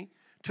tempts me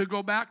to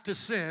go back to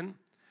sin,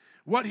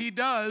 what he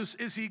does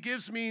is he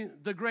gives me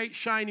the great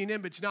shining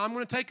image. Now, I'm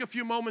going to take a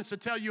few moments to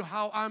tell you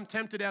how I'm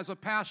tempted as a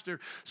pastor,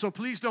 so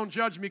please don't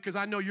judge me because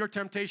I know your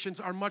temptations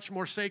are much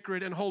more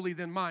sacred and holy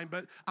than mine,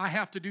 but I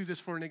have to do this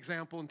for an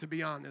example and to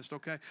be honest,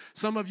 okay?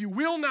 Some of you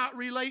will not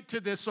relate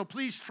to this, so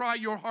please try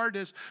your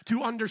hardest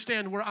to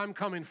understand where I'm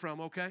coming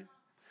from, okay?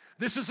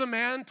 This is a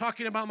man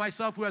talking about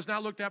myself who has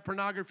not looked at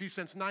pornography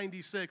since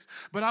 96.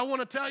 But I want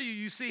to tell you,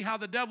 you see how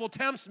the devil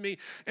tempts me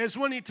is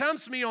when he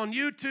tempts me on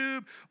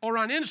YouTube or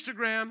on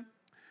Instagram,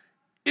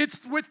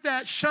 it's with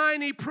that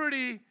shiny,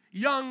 pretty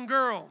young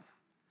girl,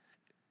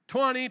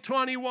 20,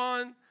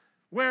 21,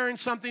 wearing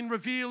something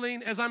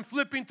revealing. As I'm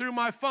flipping through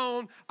my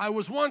phone, I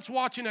was once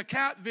watching a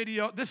cat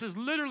video. This is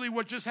literally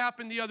what just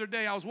happened the other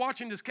day. I was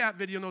watching this cat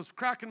video, and it was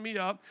cracking me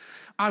up.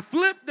 I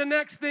flip the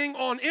next thing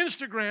on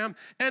Instagram,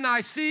 and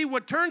I see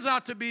what turns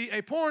out to be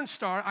a porn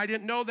star. I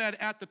didn't know that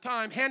at the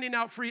time, handing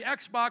out free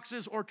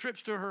Xboxes or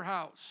trips to her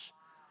house.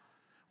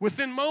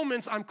 Within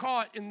moments, I'm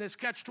caught in this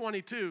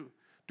catch-22.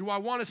 Do I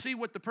want to see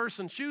what the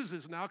person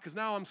chooses now? Because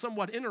now I'm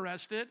somewhat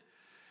interested.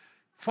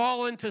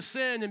 Fall into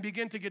sin and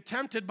begin to get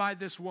tempted by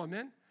this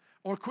woman,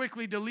 or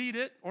quickly delete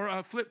it,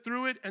 or flip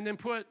through it, and then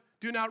put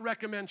do not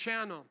recommend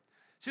channel.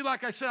 See,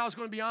 like I said, I was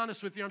going to be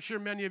honest with you. I'm sure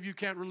many of you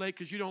can't relate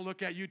because you don't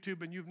look at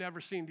YouTube and you've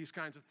never seen these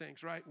kinds of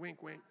things, right?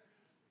 Wink, wink.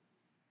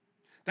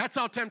 That's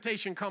how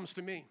temptation comes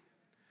to me.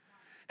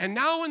 And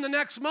now in the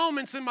next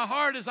moments in my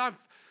heart, as I've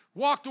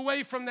walked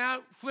away from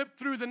that, flipped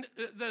through the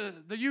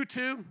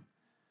YouTube,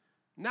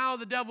 now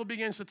the devil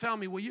begins to tell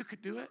me, well, you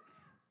could do it.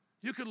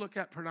 You could look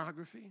at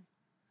pornography.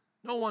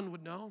 No one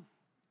would know.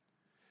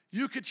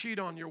 You could cheat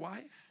on your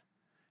wife.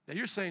 Now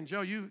you're saying, Joe,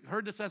 you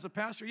heard this as a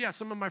pastor? Yeah,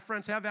 some of my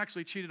friends have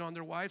actually cheated on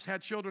their wives,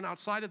 had children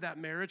outside of that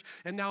marriage,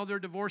 and now they're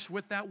divorced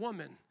with that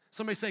woman.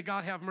 Somebody say,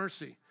 God have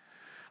mercy.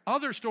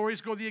 Other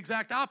stories go the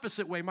exact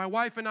opposite way. My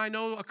wife and I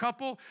know a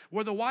couple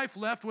where the wife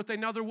left with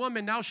another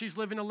woman. Now she's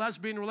living a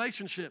lesbian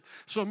relationship.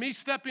 So me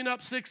stepping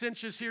up 6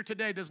 inches here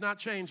today does not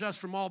change us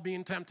from all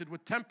being tempted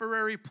with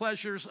temporary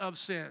pleasures of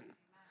sin.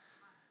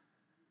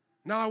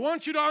 Now, I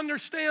want you to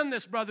understand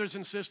this, brothers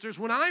and sisters.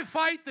 When I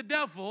fight the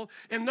devil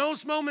in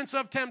those moments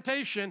of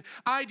temptation,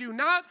 I do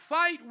not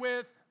fight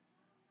with,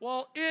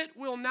 well, it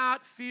will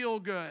not feel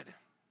good.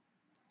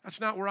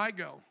 That's not where I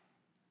go.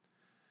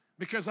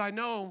 Because I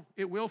know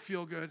it will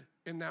feel good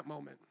in that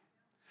moment.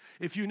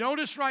 If you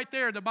notice right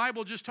there, the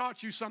Bible just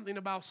taught you something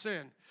about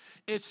sin.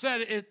 It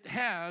said it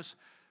has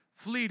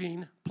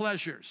fleeting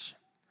pleasures.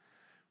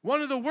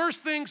 One of the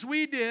worst things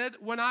we did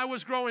when I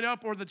was growing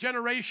up, or the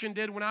generation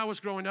did when I was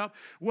growing up,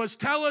 was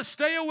tell us,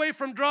 stay away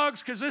from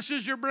drugs because this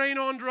is your brain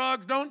on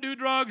drugs. Don't do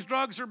drugs.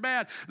 Drugs are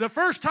bad. The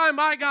first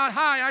time I got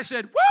high, I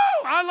said,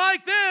 woo, I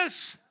like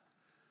this.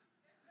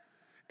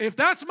 If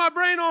that's my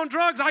brain on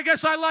drugs, I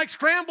guess I like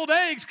scrambled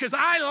eggs because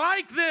I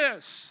like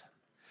this.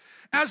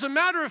 As a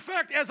matter of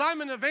fact, as I'm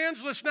an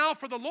evangelist now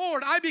for the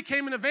Lord, I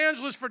became an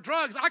evangelist for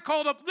drugs. I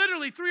called up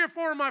literally 3 or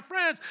 4 of my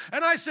friends,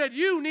 and I said,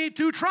 you need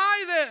to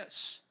try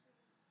this.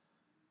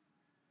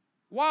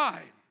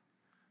 Why?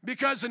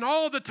 Because in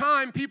all the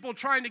time people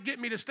trying to get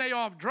me to stay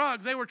off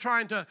drugs, they were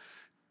trying to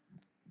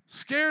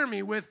scare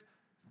me with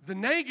the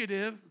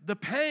negative, the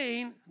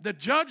pain, the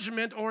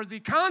judgment, or the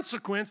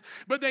consequence,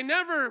 but they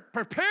never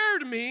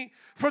prepared me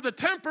for the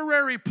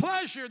temporary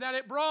pleasure that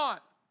it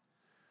brought.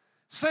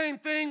 Same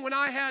thing when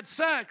I had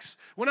sex.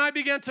 When I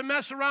began to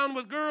mess around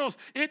with girls,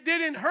 it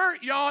didn't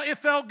hurt, y'all. It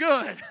felt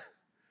good.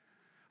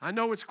 I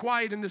know it's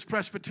quiet in this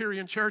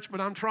Presbyterian church, but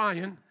I'm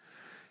trying.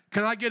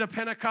 Can I get a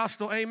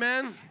Pentecostal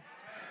amen?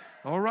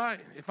 All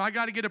right. If I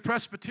got to get a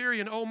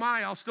Presbyterian, oh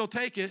my, I'll still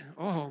take it.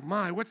 Oh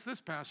my, what's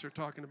this pastor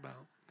talking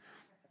about?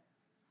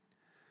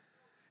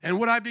 And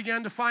what I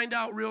began to find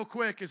out real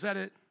quick is that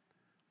it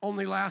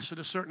only lasted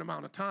a certain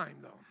amount of time,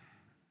 though.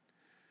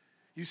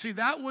 You see,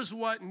 that was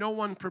what no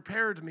one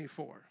prepared me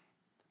for.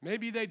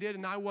 Maybe they did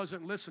and I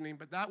wasn't listening,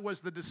 but that was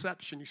the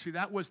deception. You see,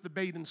 that was the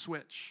bait and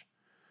switch.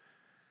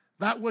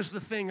 That was the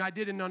thing I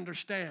didn't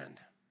understand.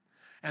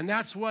 And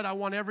that's what I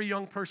want every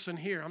young person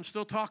here. I'm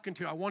still talking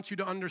to you. I want you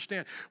to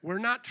understand. We're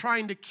not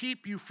trying to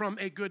keep you from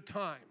a good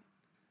time.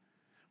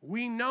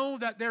 We know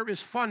that there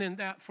is fun in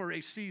that for a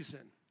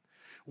season.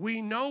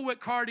 We know what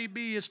Cardi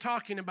B is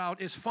talking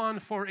about is fun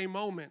for a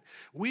moment.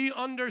 We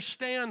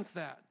understand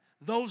that.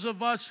 Those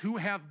of us who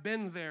have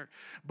been there.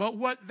 But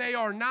what they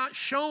are not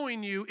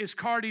showing you is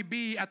Cardi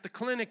B at the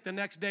clinic the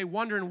next day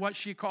wondering what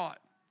she caught.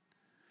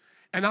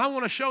 And I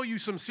want to show you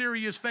some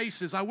serious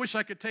faces. I wish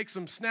I could take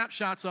some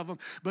snapshots of them.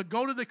 But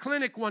go to the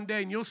clinic one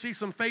day and you'll see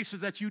some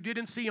faces that you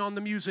didn't see on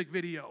the music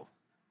video.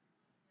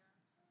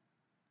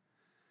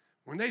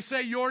 When they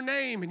say your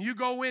name and you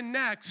go in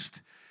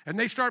next and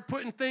they start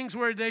putting things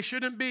where they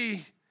shouldn't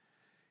be,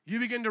 you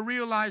begin to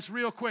realize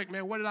real quick,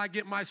 man, what did I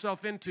get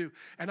myself into?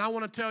 And I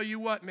want to tell you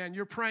what, man,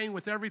 you're praying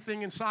with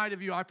everything inside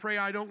of you. I pray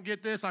I don't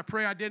get this. I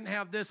pray I didn't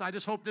have this. I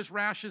just hope this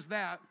rash is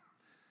that.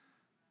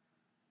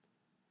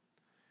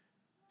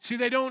 See,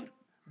 they don't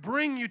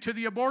bring you to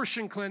the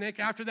abortion clinic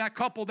after that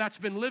couple that's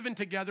been living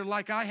together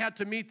like I had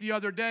to meet the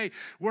other day,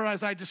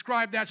 whereas I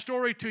described that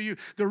story to you.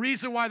 The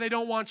reason why they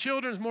don't want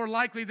children is more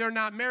likely they're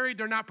not married,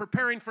 they're not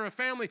preparing for a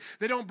family.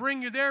 They don't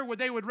bring you there where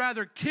they would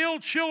rather kill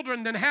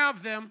children than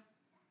have them.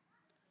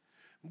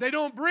 They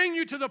don't bring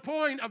you to the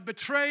point of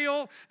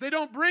betrayal. They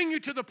don't bring you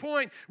to the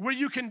point where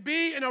you can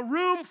be in a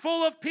room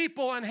full of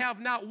people and have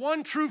not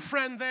one true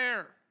friend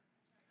there.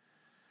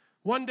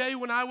 One day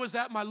when I was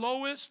at my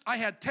lowest, I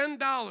had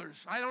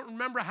 $10. I don't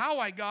remember how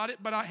I got it,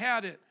 but I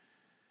had it.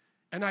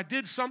 And I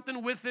did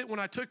something with it when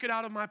I took it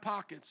out of my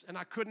pockets, and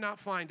I could not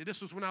find it.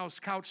 This was when I was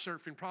couch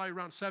surfing, probably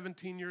around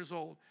 17 years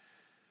old.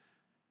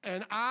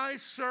 And I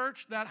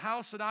searched that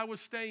house that I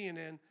was staying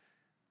in,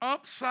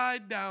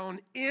 upside down,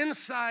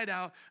 inside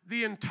out,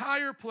 the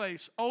entire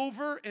place,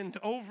 over and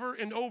over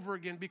and over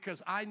again,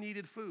 because I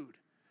needed food.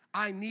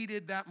 I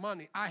needed that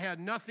money. I had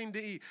nothing to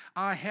eat.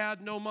 I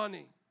had no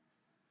money.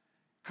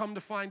 Come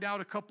to find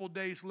out a couple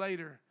days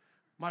later,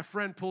 my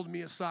friend pulled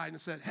me aside and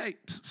said, hey,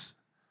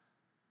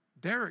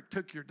 Derek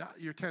took your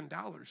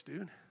 $10,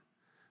 dude.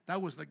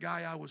 That was the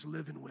guy I was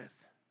living with.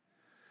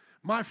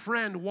 My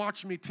friend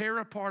watched me tear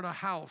apart a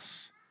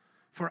house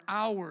for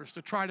hours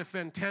to try to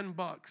find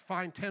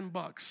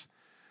 $10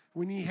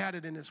 when he had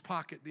it in his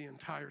pocket the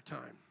entire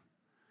time.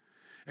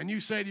 And you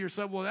say to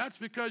yourself, well, that's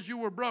because you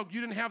were broke.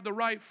 You didn't have the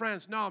right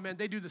friends. No, man,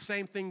 they do the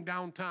same thing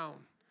downtown.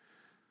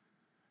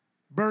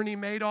 Bernie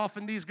Madoff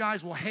and these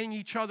guys will hang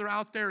each other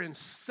out there in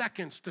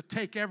seconds to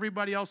take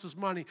everybody else's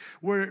money.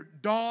 Where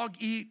dog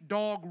eat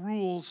dog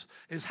rules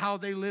is how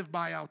they live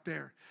by out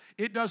there.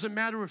 It doesn't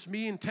matter if it's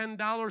me and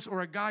 $10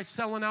 or a guy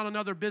selling out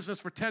another business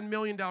for $10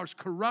 million.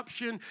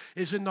 Corruption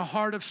is in the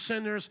heart of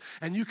sinners,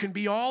 and you can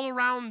be all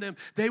around them.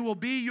 They will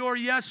be your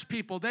yes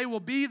people. They will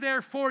be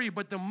there for you,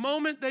 but the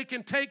moment they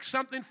can take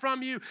something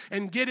from you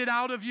and get it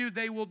out of you,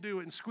 they will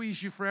do it and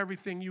squeeze you for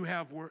everything you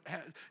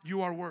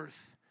are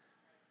worth.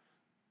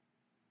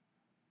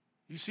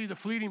 You see, the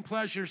fleeting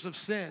pleasures of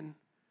sin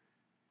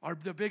are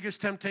the biggest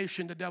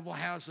temptation the devil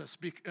has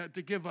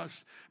to give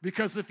us.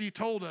 Because if he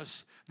told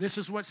us this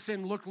is what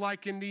sin looked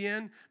like in the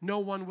end, no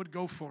one would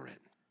go for it.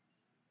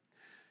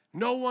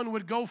 No one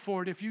would go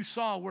for it if you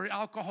saw where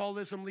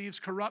alcoholism leads,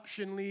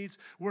 corruption leads,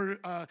 where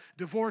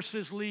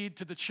divorces lead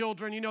to the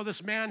children. You know,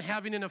 this man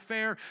having an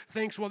affair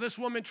thinks, well, this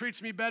woman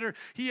treats me better.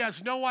 He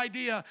has no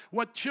idea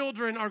what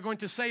children are going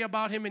to say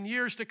about him in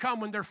years to come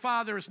when their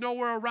father is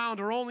nowhere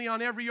around or only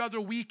on every other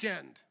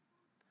weekend.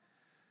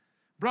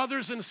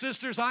 Brothers and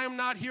sisters, I am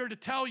not here to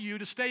tell you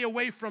to stay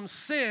away from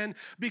sin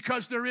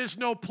because there is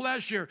no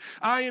pleasure.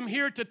 I am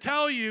here to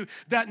tell you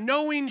that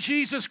knowing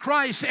Jesus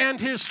Christ and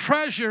his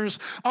treasures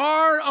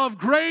are of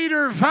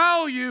greater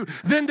value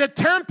than the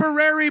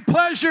temporary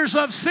pleasures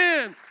of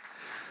sin.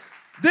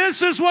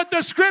 This is what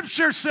the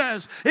scripture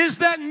says, is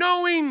that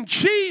knowing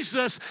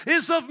Jesus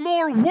is of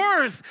more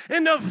worth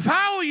and of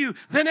value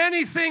than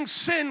anything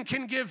sin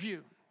can give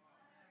you.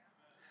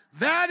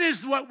 That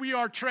is what we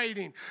are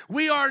trading.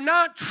 We are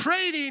not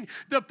trading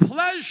the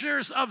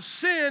pleasures of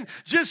sin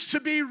just to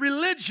be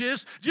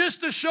religious,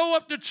 just to show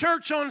up to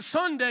church on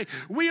Sunday.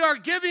 We are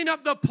giving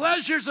up the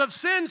pleasures of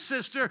sin,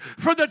 sister,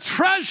 for the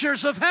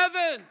treasures of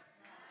heaven.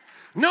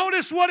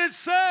 Notice what it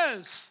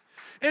says.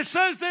 It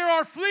says there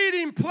are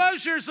fleeting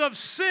pleasures of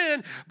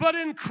sin, but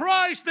in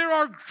Christ there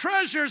are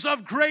treasures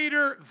of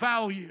greater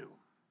value.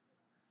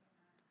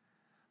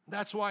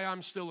 That's why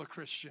I'm still a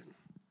Christian.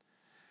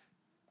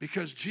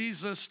 Because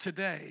Jesus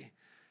today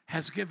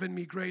has given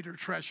me greater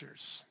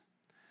treasures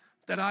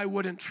that I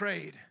wouldn't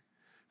trade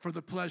for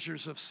the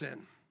pleasures of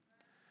sin.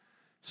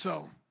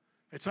 So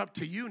it's up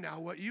to you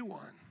now what you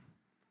want.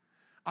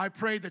 I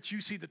pray that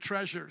you see the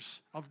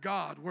treasures of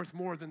God worth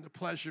more than the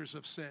pleasures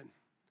of sin.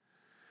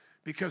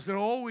 Because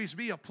there'll always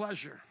be a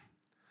pleasure.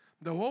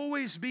 There'll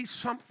always be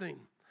something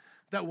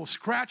that will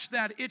scratch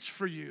that itch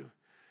for you.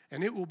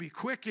 And it will be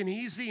quick and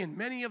easy, and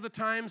many of the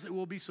times it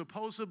will be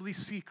supposedly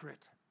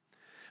secret.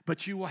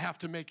 But you will have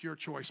to make your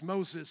choice.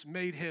 Moses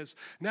made his.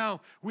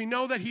 Now, we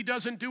know that he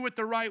doesn't do it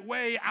the right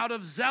way. Out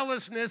of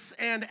zealousness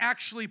and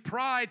actually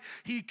pride,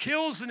 he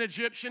kills an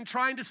Egyptian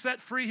trying to set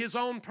free his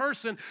own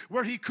person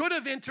where he could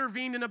have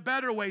intervened in a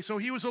better way. So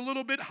he was a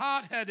little bit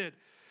hot-headed.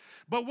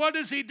 But what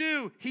does he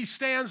do? He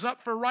stands up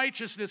for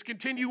righteousness.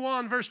 Continue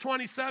on, verse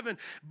 27.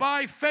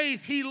 By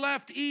faith he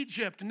left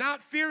Egypt,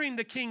 not fearing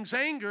the king's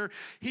anger.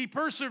 He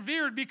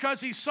persevered because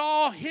he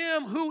saw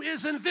him who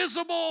is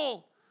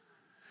invisible.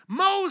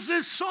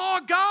 Moses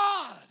saw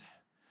God.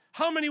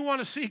 How many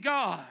want to see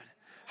God?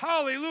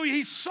 Hallelujah.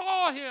 He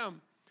saw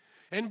him.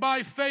 And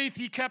by faith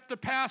he kept the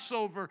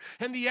Passover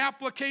and the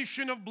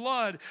application of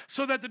blood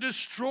so that the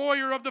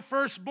destroyer of the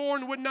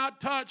firstborn would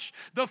not touch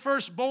the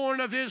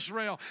firstborn of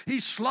Israel. He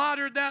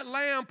slaughtered that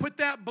lamb, put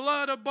that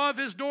blood above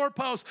his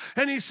doorpost,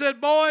 and he said,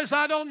 boys,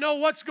 I don't know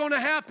what's going to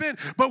happen,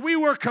 but we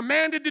were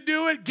commanded to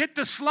do it. Get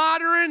to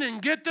slaughtering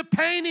and get to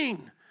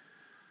painting.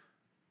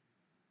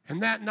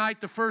 And that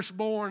night the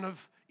firstborn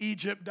of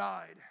Egypt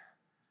died.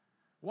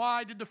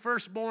 Why did the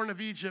firstborn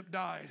of Egypt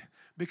die?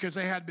 Because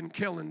they had been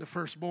killing the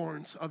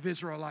firstborns of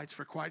Israelites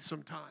for quite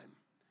some time.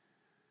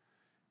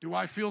 Do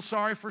I feel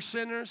sorry for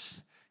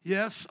sinners?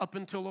 Yes, up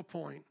until a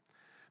point.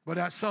 But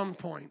at some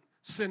point,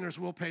 sinners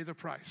will pay the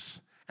price.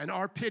 And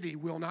our pity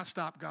will not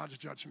stop God's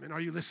judgment.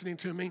 Are you listening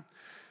to me?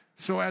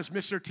 So as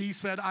Mr. T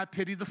said, I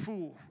pity the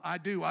fool. I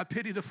do. I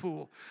pity the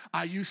fool.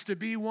 I used to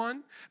be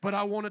one, but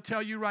I want to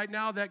tell you right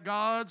now that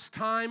God's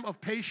time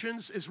of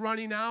patience is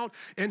running out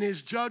and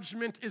his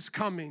judgment is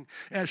coming.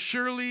 As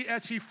surely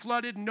as he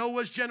flooded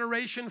Noah's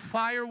generation,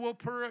 fire will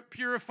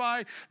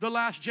purify the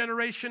last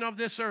generation of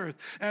this earth.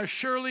 As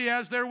surely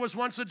as there was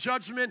once a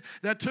judgment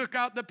that took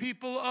out the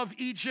people of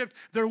Egypt,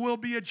 there will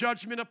be a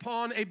judgment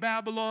upon a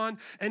Babylon,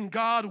 and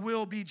God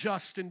will be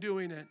just in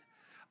doing it.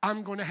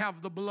 I'm going to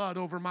have the blood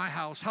over my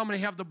house. How many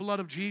have the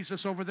blood of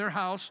Jesus over their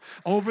house,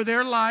 over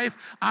their life?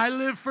 I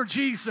live for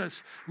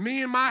Jesus.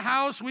 Me and my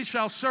house, we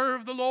shall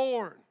serve the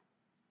Lord.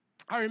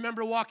 I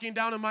remember walking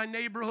down in my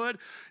neighborhood,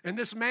 and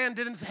this man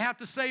didn't have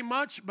to say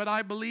much, but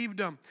I believed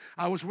him.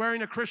 I was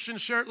wearing a Christian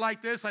shirt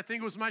like this. I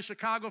think it was my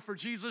Chicago for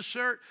Jesus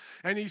shirt.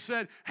 And he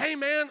said, hey,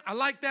 man, I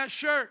like that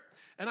shirt.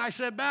 And I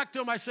said back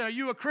to him, I said, are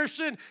you a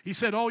Christian? He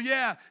said, oh,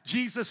 yeah,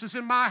 Jesus is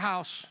in my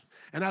house.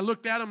 And I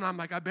looked at him, and I'm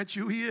like, I bet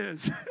you he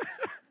is.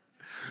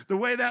 The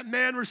way that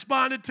man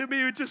responded to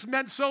me, it just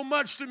meant so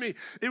much to me.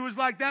 It was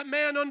like that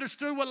man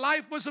understood what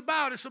life was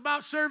about. It's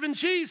about serving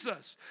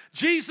Jesus.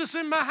 Jesus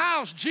in my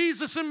house.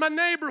 Jesus in my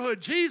neighborhood.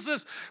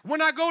 Jesus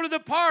when I go to the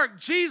park.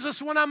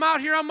 Jesus when I'm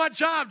out here on my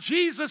job.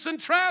 Jesus in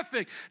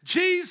traffic.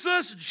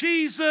 Jesus,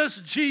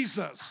 Jesus,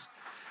 Jesus.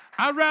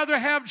 I'd rather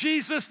have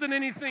Jesus than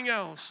anything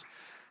else.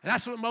 And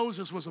that's what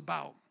Moses was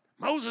about.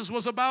 Moses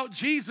was about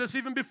Jesus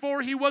even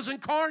before he was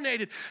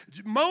incarnated.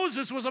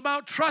 Moses was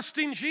about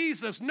trusting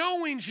Jesus,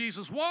 knowing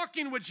Jesus,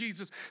 walking with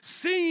Jesus,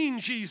 seeing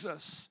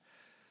Jesus.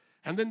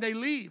 And then they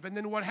leave, and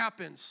then what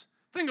happens?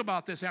 Think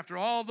about this. After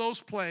all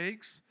those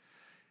plagues,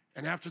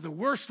 and after the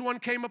worst one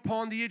came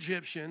upon the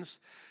Egyptians,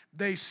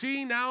 they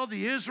see now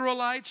the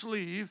Israelites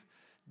leave.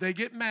 They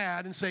get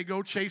mad and say,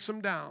 go chase them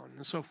down.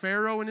 And so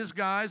Pharaoh and his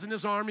guys and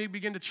his army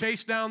begin to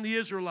chase down the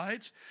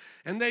Israelites.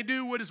 And they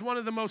do what is one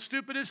of the most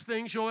stupidest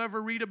things you'll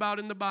ever read about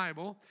in the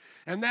Bible.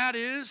 And that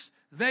is,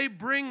 they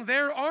bring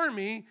their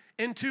army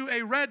into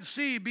a Red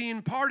Sea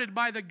being parted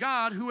by the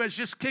God who has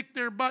just kicked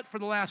their butt for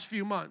the last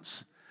few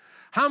months.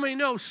 How many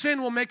know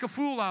sin will make a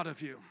fool out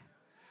of you?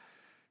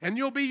 And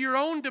you'll be your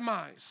own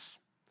demise.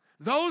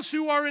 Those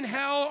who are in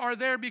hell are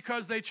there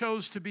because they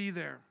chose to be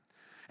there.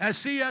 As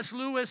C.S.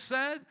 Lewis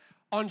said,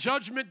 on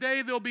Judgment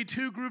Day, there'll be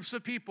two groups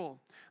of people.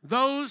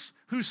 Those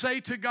who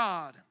say to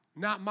God,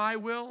 not my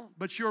will,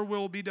 but your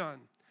will be done.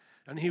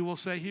 And he will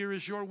say, here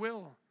is your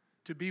will,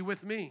 to be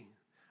with me.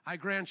 I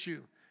grant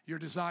you your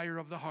desire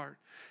of the heart.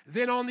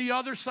 Then on the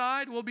other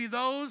side will be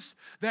those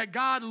that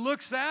God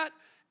looks at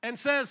and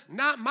says,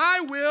 not my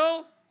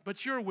will,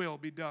 but your will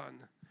be done.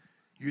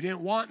 You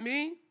didn't want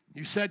me.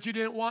 You said you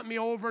didn't want me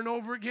over and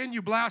over again.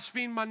 You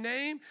blasphemed my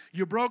name.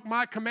 You broke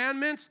my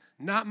commandments.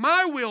 Not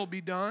my will be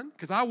done,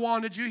 because I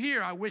wanted you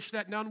here. I wish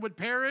that none would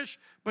perish,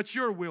 but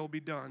your will be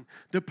done.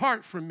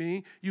 Depart from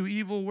me, you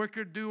evil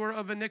wicked doer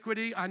of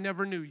iniquity. I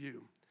never knew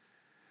you.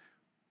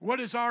 What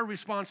is our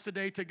response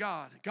today to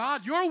God?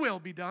 God, your will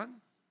be done.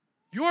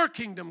 Your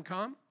kingdom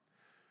come.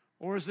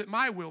 Or is it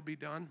my will be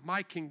done,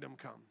 my kingdom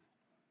come?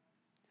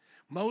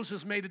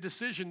 Moses made a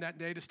decision that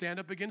day to stand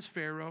up against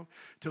Pharaoh,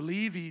 to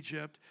leave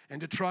Egypt,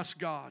 and to trust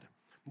God.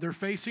 They're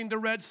facing the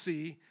Red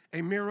Sea.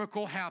 A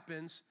miracle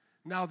happens.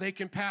 Now they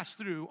can pass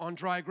through on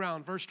dry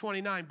ground. Verse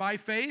 29, by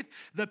faith,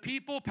 the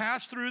people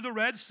passed through the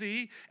Red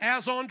Sea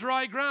as on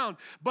dry ground.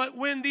 But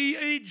when the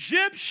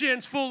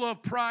Egyptians, full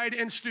of pride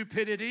and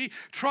stupidity,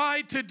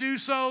 tried to do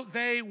so,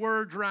 they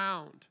were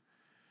drowned.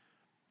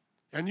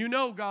 And you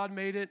know God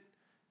made it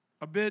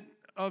a bit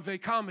of a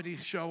comedy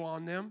show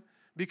on them,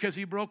 because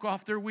he broke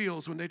off their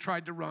wheels when they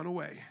tried to run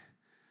away.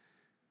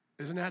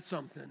 Isn't that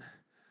something?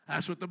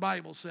 That's what the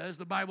Bible says.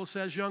 The Bible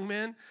says, young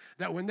men,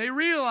 that when they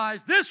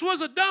realized this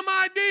was a dumb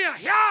idea,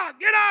 yeah,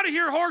 get out of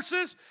here,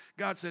 horses.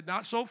 God said,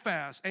 not so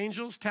fast.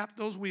 Angels, tap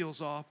those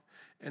wheels off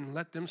and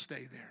let them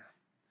stay there.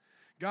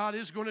 God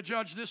is going to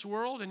judge this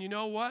world, and you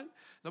know what?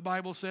 The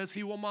Bible says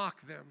he will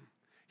mock them.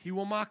 He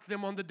will mock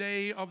them on the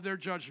day of their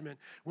judgment.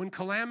 When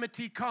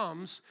calamity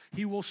comes,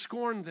 he will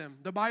scorn them.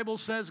 The Bible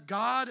says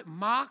God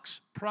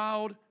mocks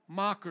proud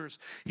mockers.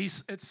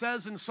 It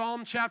says in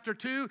Psalm chapter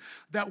 2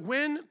 that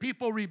when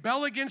people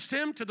rebel against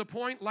him to the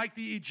point like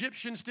the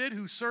Egyptians did,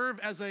 who serve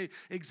as an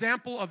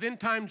example of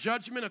end-time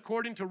judgment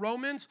according to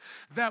Romans,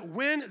 that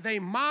when they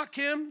mock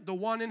him, the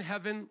one in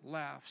heaven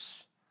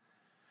laughs.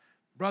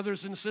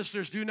 Brothers and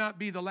sisters, do not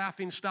be the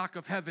laughing stock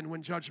of heaven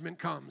when judgment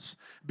comes.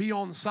 Be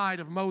on the side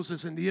of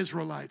Moses and the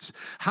Israelites.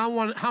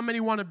 How many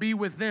want to be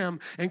with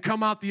them and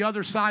come out the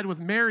other side with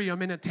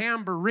Miriam in a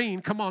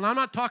tambourine? Come on, I'm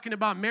not talking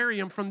about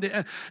Miriam from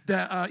the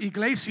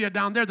Iglesia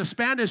down there, the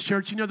Spanish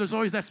church. You know, there's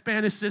always that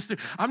Spanish sister.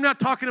 I'm not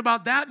talking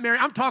about that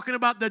Miriam. I'm talking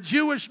about the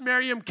Jewish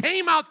Miriam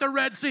came out the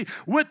Red Sea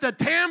with the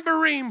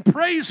tambourine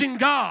praising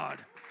God.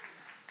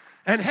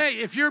 And hey,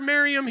 if you're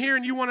Miriam here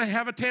and you want to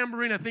have a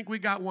tambourine, I think we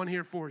got one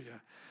here for you.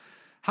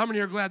 How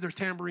many are glad there's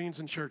tambourines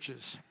in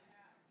churches?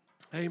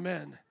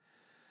 Amen.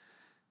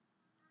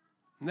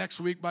 Next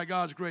week, by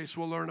God's grace,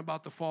 we'll learn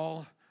about the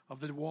fall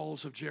of the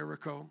walls of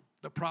Jericho.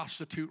 The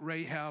prostitute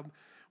Rahab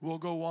will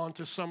go on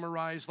to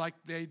summarize like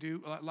they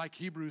do, like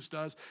Hebrews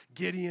does,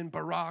 Gideon,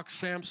 Barak,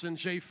 Samson,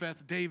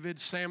 Japheth, David,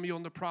 Samuel,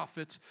 and the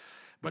prophets.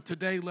 But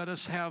today, let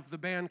us have the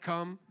band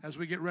come as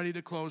we get ready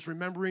to close,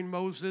 remembering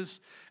Moses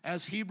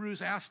as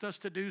Hebrews asked us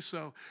to do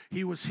so.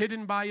 He was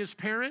hidden by his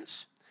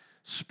parents,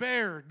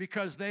 spared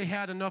because they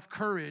had enough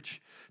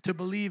courage to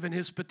believe in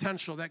his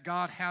potential that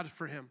God had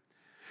for him.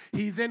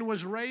 He then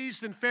was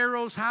raised in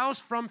Pharaoh's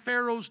house from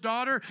Pharaoh's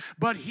daughter,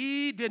 but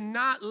he did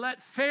not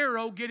let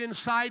Pharaoh get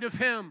inside of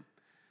him.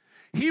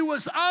 He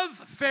was of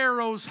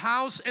Pharaoh's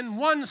house in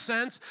one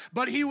sense,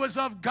 but he was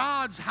of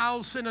God's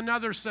house in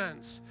another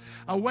sense.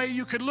 A way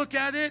you could look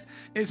at it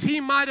is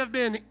he might have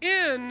been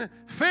in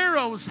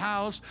Pharaoh's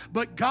house,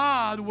 but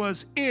God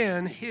was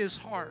in his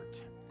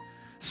heart.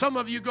 Some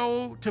of you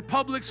go to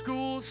public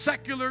schools,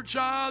 secular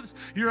jobs.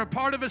 You're a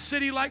part of a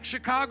city like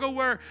Chicago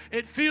where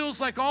it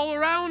feels like all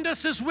around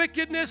us is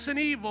wickedness and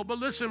evil. But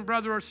listen,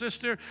 brother or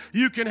sister,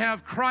 you can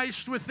have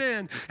Christ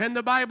within. And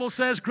the Bible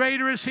says,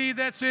 greater is he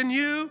that's in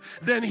you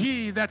than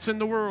he that's in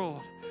the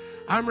world.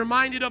 I'm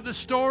reminded of the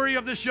story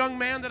of this young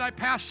man that I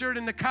pastored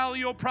in the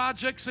Callio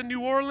Projects in New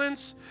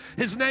Orleans.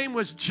 His name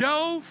was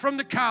Joe from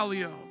the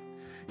Callio.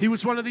 He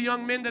was one of the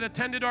young men that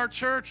attended our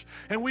church,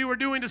 and we were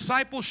doing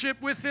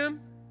discipleship with him.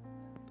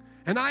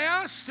 And I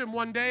asked him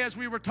one day as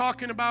we were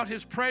talking about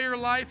his prayer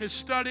life, his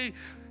study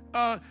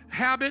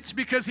habits,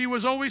 because he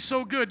was always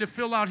so good to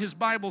fill out his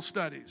Bible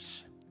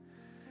studies.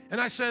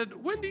 And I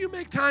said, when do you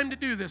make time to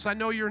do this? I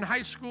know you're in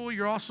high school,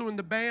 you're also in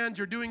the band,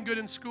 you're doing good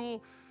in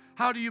school.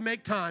 How do you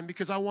make time?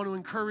 Because I want to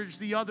encourage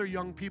the other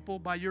young people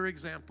by your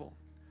example.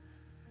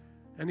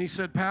 And he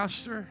said,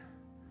 Pastor,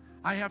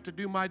 I have to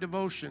do my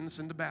devotions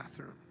in the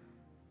bathroom.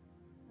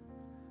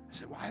 I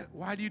said,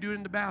 why do you do it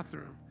in the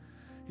bathroom?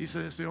 He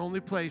said, it's the only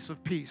place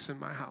of peace in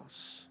my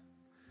house.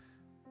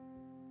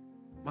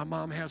 My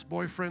mom has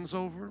boyfriends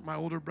over. My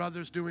older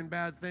brother's doing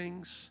bad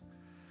things.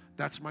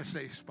 That's my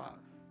safe spot.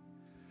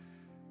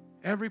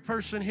 Every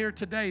person here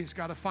today has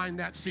got to find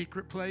that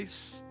secret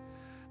place.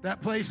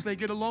 That place they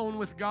get alone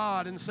with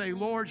God and say,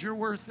 Lord, you're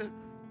worth it.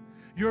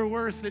 You're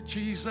worth it,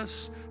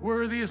 Jesus.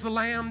 Worthy is the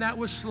Lamb that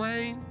was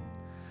slain.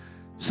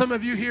 Some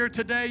of you here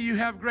today, you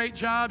have great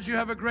jobs, you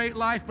have a great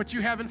life, but you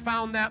haven't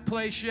found that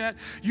place yet.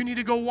 You need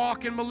to go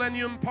walk in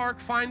Millennium Park,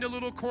 find a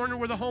little corner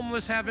where the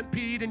homeless haven't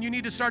peed, and you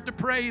need to start to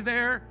pray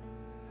there.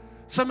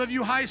 Some of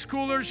you high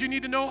schoolers, you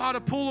need to know how to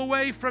pull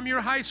away from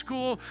your high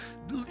school,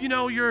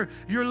 your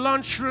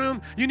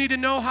lunchroom. You need to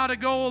know how to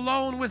go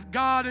alone with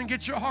God and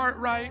get your heart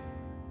right.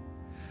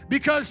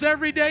 Because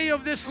every day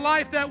of this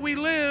life that we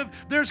live,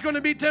 there's going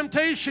to be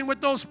temptation with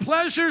those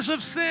pleasures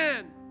of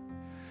sin.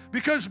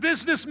 Because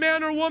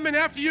businessman or woman,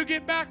 after you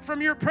get back from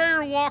your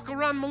prayer walk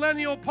around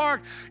Millennial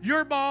Park,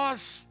 your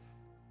boss,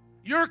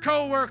 your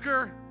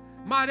coworker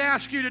might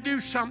ask you to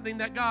do something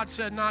that God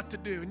said not to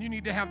do, and you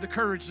need to have the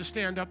courage to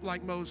stand up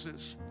like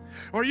Moses.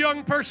 Or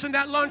young person,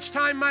 that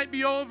lunchtime might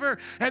be over,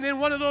 and then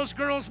one of those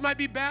girls might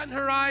be batting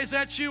her eyes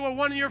at you, or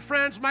one of your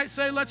friends might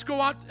say, let's go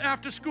out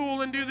after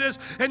school and do this,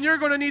 and you're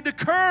going to need the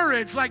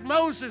courage like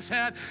Moses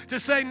had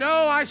to say,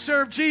 no, I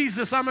serve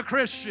Jesus, I'm a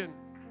Christian.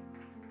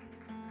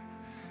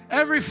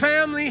 Every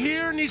family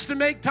here needs to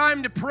make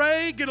time to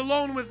pray, get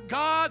alone with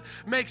God,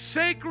 make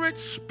sacred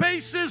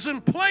spaces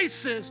and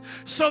places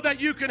so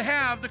that you can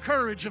have the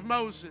courage of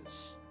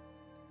Moses.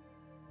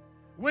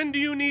 When do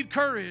you need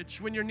courage?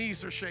 When your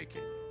knees are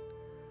shaking.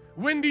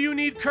 When do you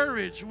need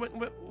courage? When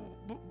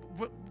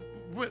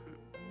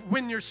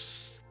you're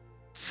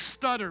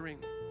stuttering.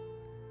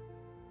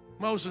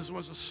 Moses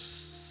was a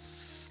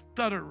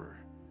stutterer,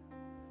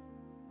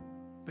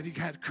 but he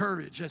had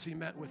courage as he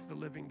met with the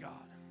living God.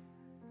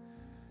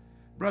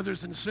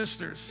 Brothers and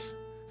sisters,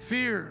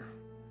 fear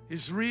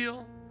is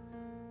real.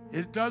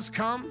 It does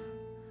come,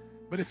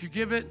 but if you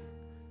give it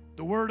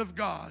the Word of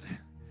God,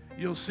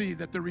 you'll see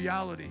that the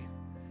reality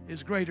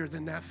is greater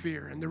than that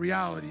fear, and the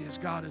reality is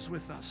God is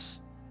with us.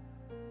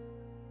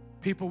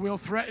 People will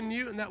threaten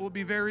you, and that will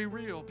be very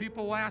real.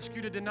 People will ask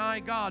you to deny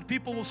God.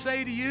 People will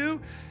say to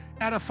you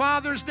at a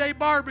Father's Day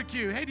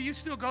barbecue, hey, do you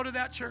still go to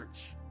that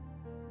church?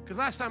 Because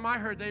last time I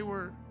heard they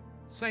were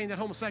saying that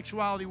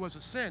homosexuality was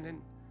a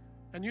sin,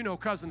 and you know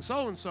cousin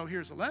so-and-so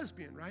here's a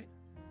lesbian, right?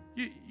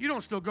 You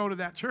don't still go to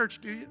that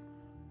church, do you?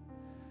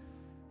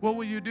 What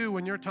will you do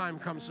when your time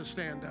comes to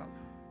stand up?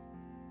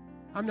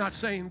 I'm not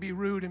saying be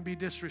rude and be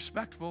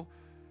disrespectful,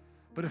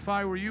 but if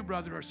I were you,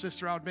 brother or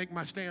sister, I would make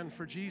my stand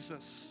for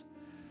Jesus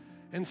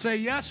and say,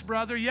 yes,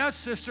 brother, yes,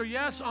 sister,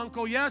 yes,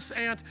 uncle, yes,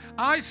 aunt,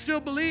 I still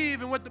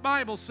believe in what the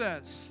Bible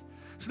says.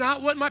 It's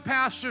not what my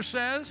pastor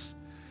says.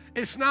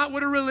 It's not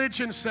what a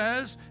religion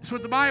says. It's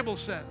what the Bible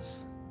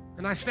says,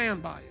 and I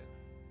stand by it.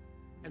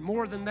 And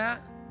more than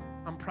that,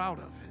 I'm proud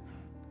of it.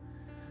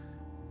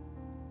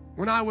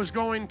 When I was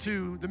going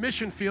to the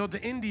mission field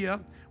to India,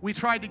 we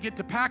tried to get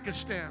to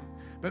Pakistan.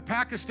 But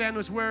Pakistan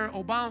was where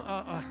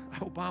Osama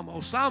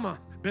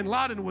bin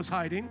Laden was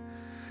hiding.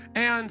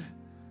 And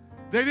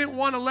they didn't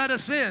want to let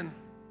us in.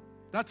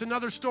 That's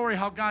another story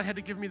how God had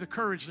to give me the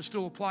courage to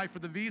still apply for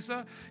the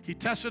visa. He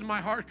tested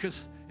my heart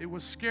because it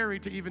was scary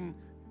to even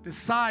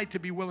decide to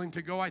be willing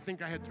to go. I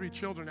think I had 3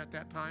 children at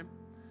that time.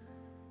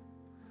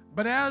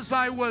 But as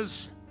I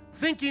was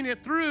thinking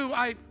it through,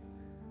 I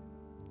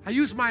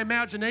used my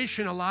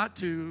imagination a lot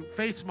to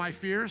face my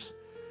fears.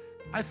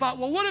 I thought,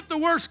 well, what if the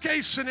worst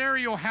case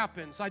scenario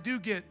happens? I do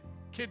get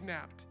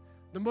kidnapped.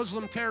 The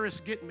Muslim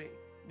terrorists get me,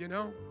 you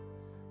know?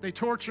 They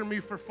torture me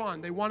for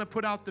fun. They want to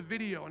put out the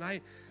video.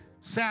 And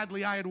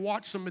sadly, I had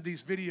watched some of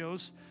these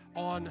videos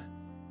on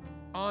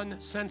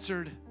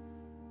uncensored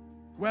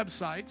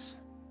websites.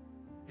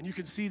 And you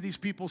can see these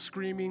people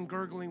screaming,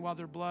 gurgling while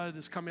their blood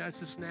is coming out. It's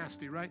just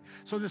nasty, right?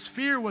 So this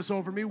fear was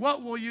over me.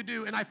 What will you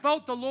do? And I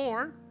felt the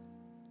Lord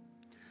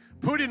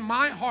put in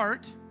my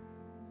heart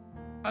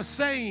a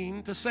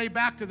saying to say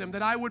back to them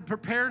that I would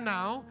prepare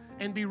now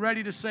and be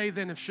ready to say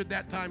then if should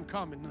that time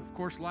come. And of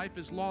course, life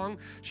is long,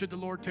 should the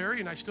Lord tarry,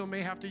 and I still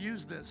may have to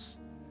use this.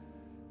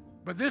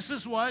 But this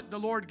is what the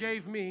Lord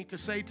gave me to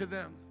say to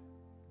them.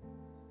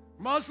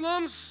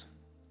 Muslims,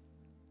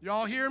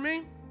 y'all hear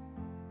me?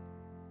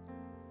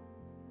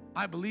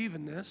 I believe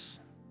in this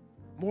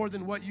more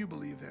than what you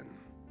believe in.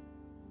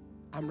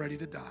 I'm ready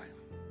to die.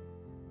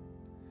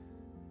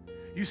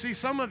 You see,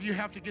 some of you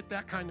have to get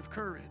that kind of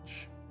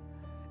courage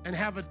and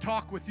have a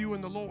talk with you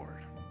and the Lord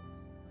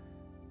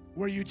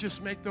where you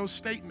just make those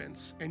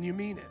statements and you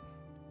mean it.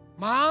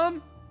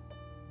 Mom,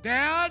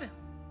 Dad,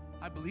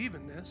 I believe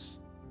in this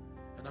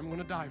and I'm going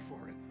to die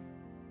for it.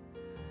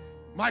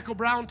 Michael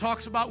Brown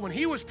talks about when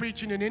he was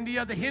preaching in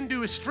India, the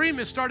Hindu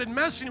extremists started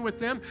messing with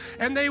them,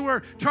 and they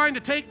were trying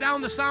to take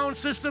down the sound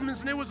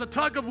systems, and it was a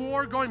tug of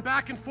war going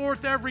back and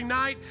forth every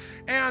night,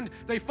 and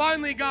they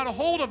finally got a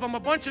hold of them. A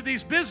bunch of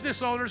these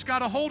business owners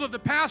got a hold of the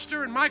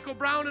pastor and Michael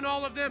Brown and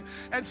all of them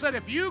and said,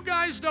 if you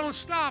guys don't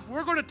stop,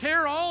 we're going to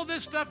tear all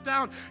this stuff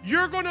down.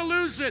 You're going to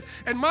lose it.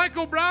 And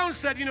Michael Brown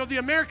said, you know, the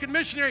American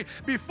missionary,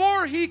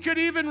 before he could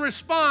even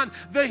respond,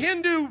 the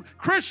Hindu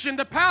Christian,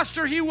 the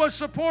pastor he was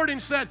supporting,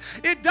 said,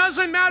 it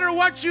doesn't matter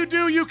what you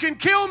do, you can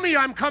kill me,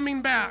 I'm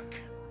coming back.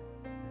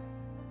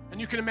 And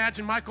you can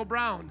imagine Michael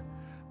Brown.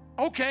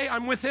 Okay,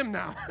 I'm with him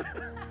now.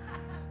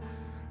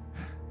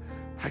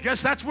 I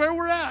guess that's where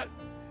we're at.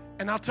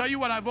 And I'll tell you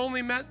what, I've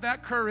only met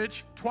that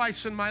courage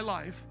twice in my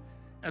life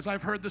as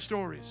I've heard the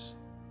stories.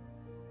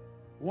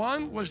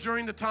 One was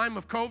during the time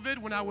of COVID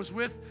when I was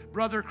with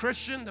Brother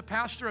Christian, the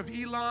pastor of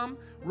Elam,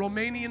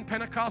 Romanian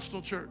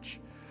Pentecostal Church.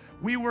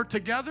 We were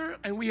together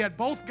and we had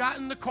both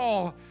gotten the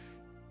call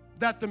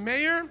that the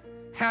mayor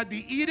had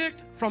the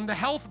edict from the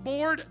health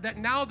board that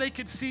now they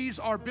could seize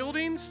our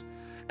buildings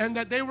and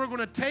that they were going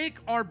to take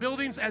our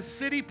buildings as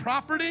city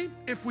property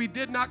if we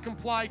did not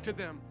comply to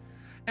them.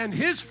 And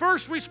his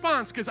first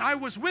response, because I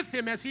was with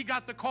him as he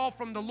got the call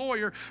from the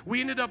lawyer,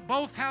 we ended up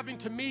both having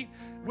to meet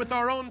with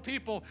our own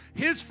people.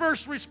 His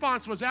first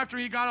response was after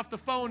he got off the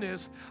phone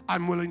is,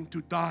 I'm willing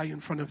to die in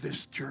front of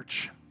this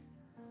church.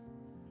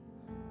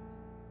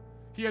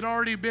 He had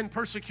already been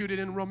persecuted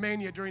in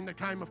Romania during the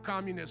time of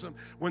communism.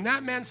 When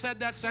that man said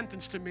that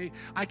sentence to me,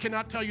 I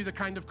cannot tell you the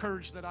kind of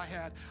courage that I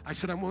had. I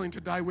said, I'm willing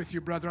to die with you,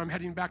 brother. I'm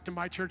heading back to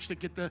my church to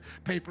get the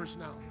papers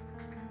now.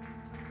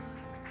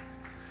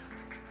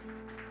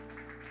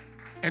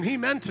 And he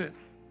meant it.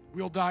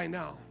 We'll die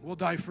now. We'll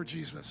die for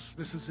Jesus.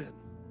 This is it.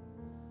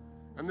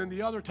 And then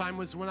the other time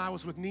was when I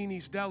was with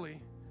Nini's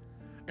Deli,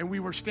 and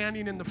we were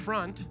standing in the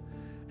front,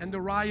 and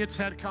the riots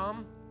had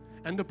come.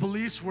 And the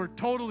police were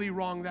totally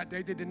wrong that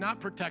day. They did not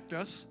protect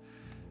us.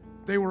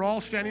 They were all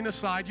standing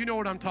aside. You know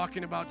what I'm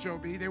talking about, Joe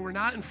B. They were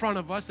not in front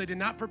of us. They did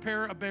not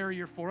prepare a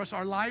barrier for us.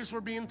 Our lives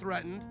were being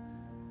threatened.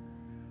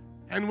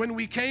 And when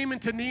we came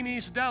into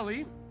Nini's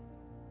Deli,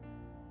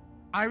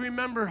 I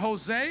remember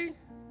Jose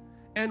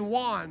and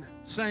Juan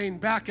saying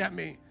back at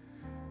me,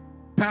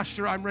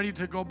 Pastor, I'm ready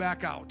to go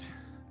back out.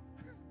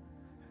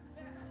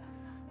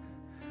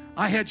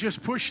 I had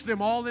just pushed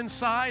them all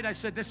inside. I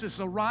said, this is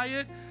a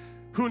riot.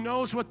 Who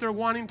knows what they're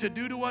wanting to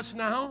do to us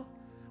now?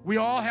 We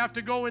all have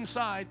to go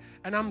inside.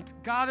 And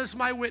God is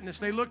my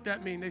witness. They looked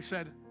at me and they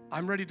said,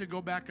 I'm ready to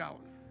go back out.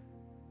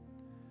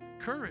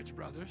 Courage,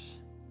 brothers.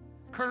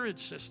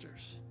 Courage,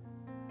 sisters.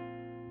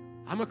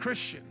 I'm a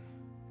Christian.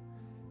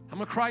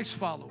 I'm a Christ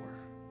follower.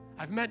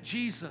 I've met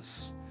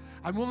Jesus.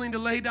 I'm willing to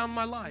lay down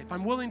my life.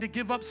 I'm willing to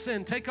give up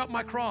sin, take up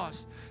my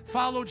cross,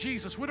 follow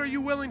Jesus. What are you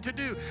willing to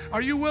do?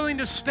 Are you willing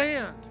to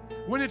stand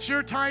when it's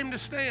your time to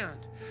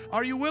stand?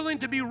 Are you willing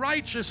to be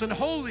righteous and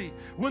holy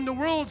when the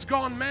world's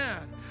gone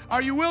mad?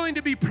 Are you willing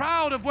to be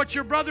proud of what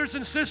your brothers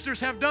and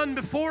sisters have done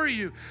before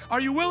you? Are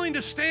you willing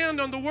to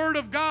stand on the Word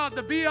of God,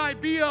 the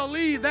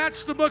Bible?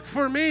 That's the book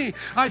for me.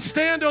 I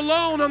stand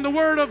alone on the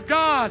Word of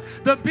God,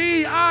 the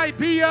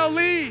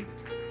Bible.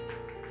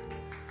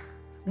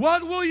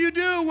 What will you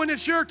do when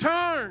it's your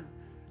turn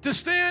to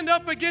stand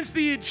up against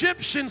the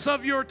Egyptians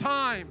of your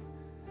time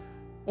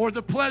or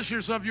the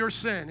pleasures of your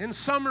sin? In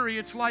summary,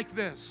 it's like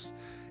this.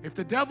 If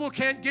the devil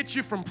can't get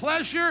you from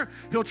pleasure,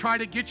 he'll try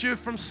to get you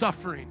from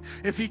suffering.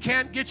 If he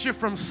can't get you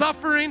from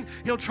suffering,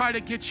 he'll try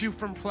to get you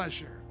from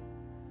pleasure.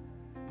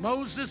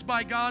 Moses,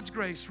 by God's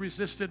grace,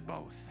 resisted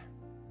both.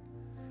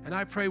 And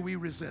I pray we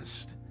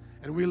resist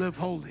and we live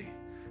holy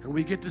and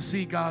we get to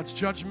see God's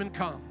judgment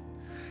come.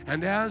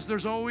 And as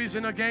there's always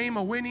in a game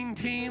a winning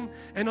team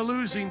and a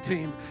losing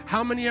team,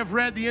 how many have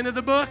read the end of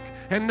the book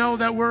and know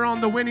that we're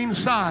on the winning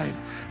side?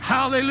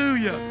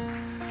 Hallelujah.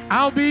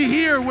 I'll be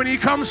here when he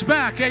comes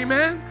back,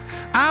 amen?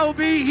 I'll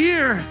be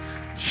here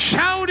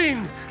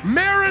shouting,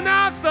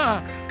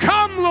 Maranatha,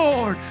 come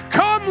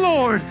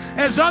Lord,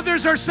 as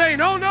others are saying,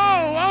 oh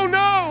no, oh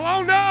no,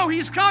 oh no,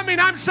 he's coming.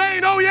 I'm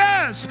saying, oh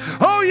yes,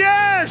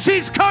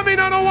 he's coming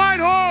on a white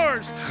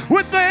horse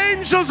with the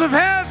angels of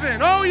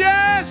heaven. Oh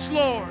yes,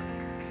 Lord.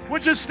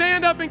 Would you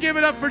stand up and give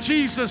it up for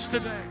Jesus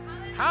today?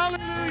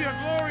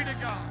 Hallelujah, glory to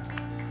God.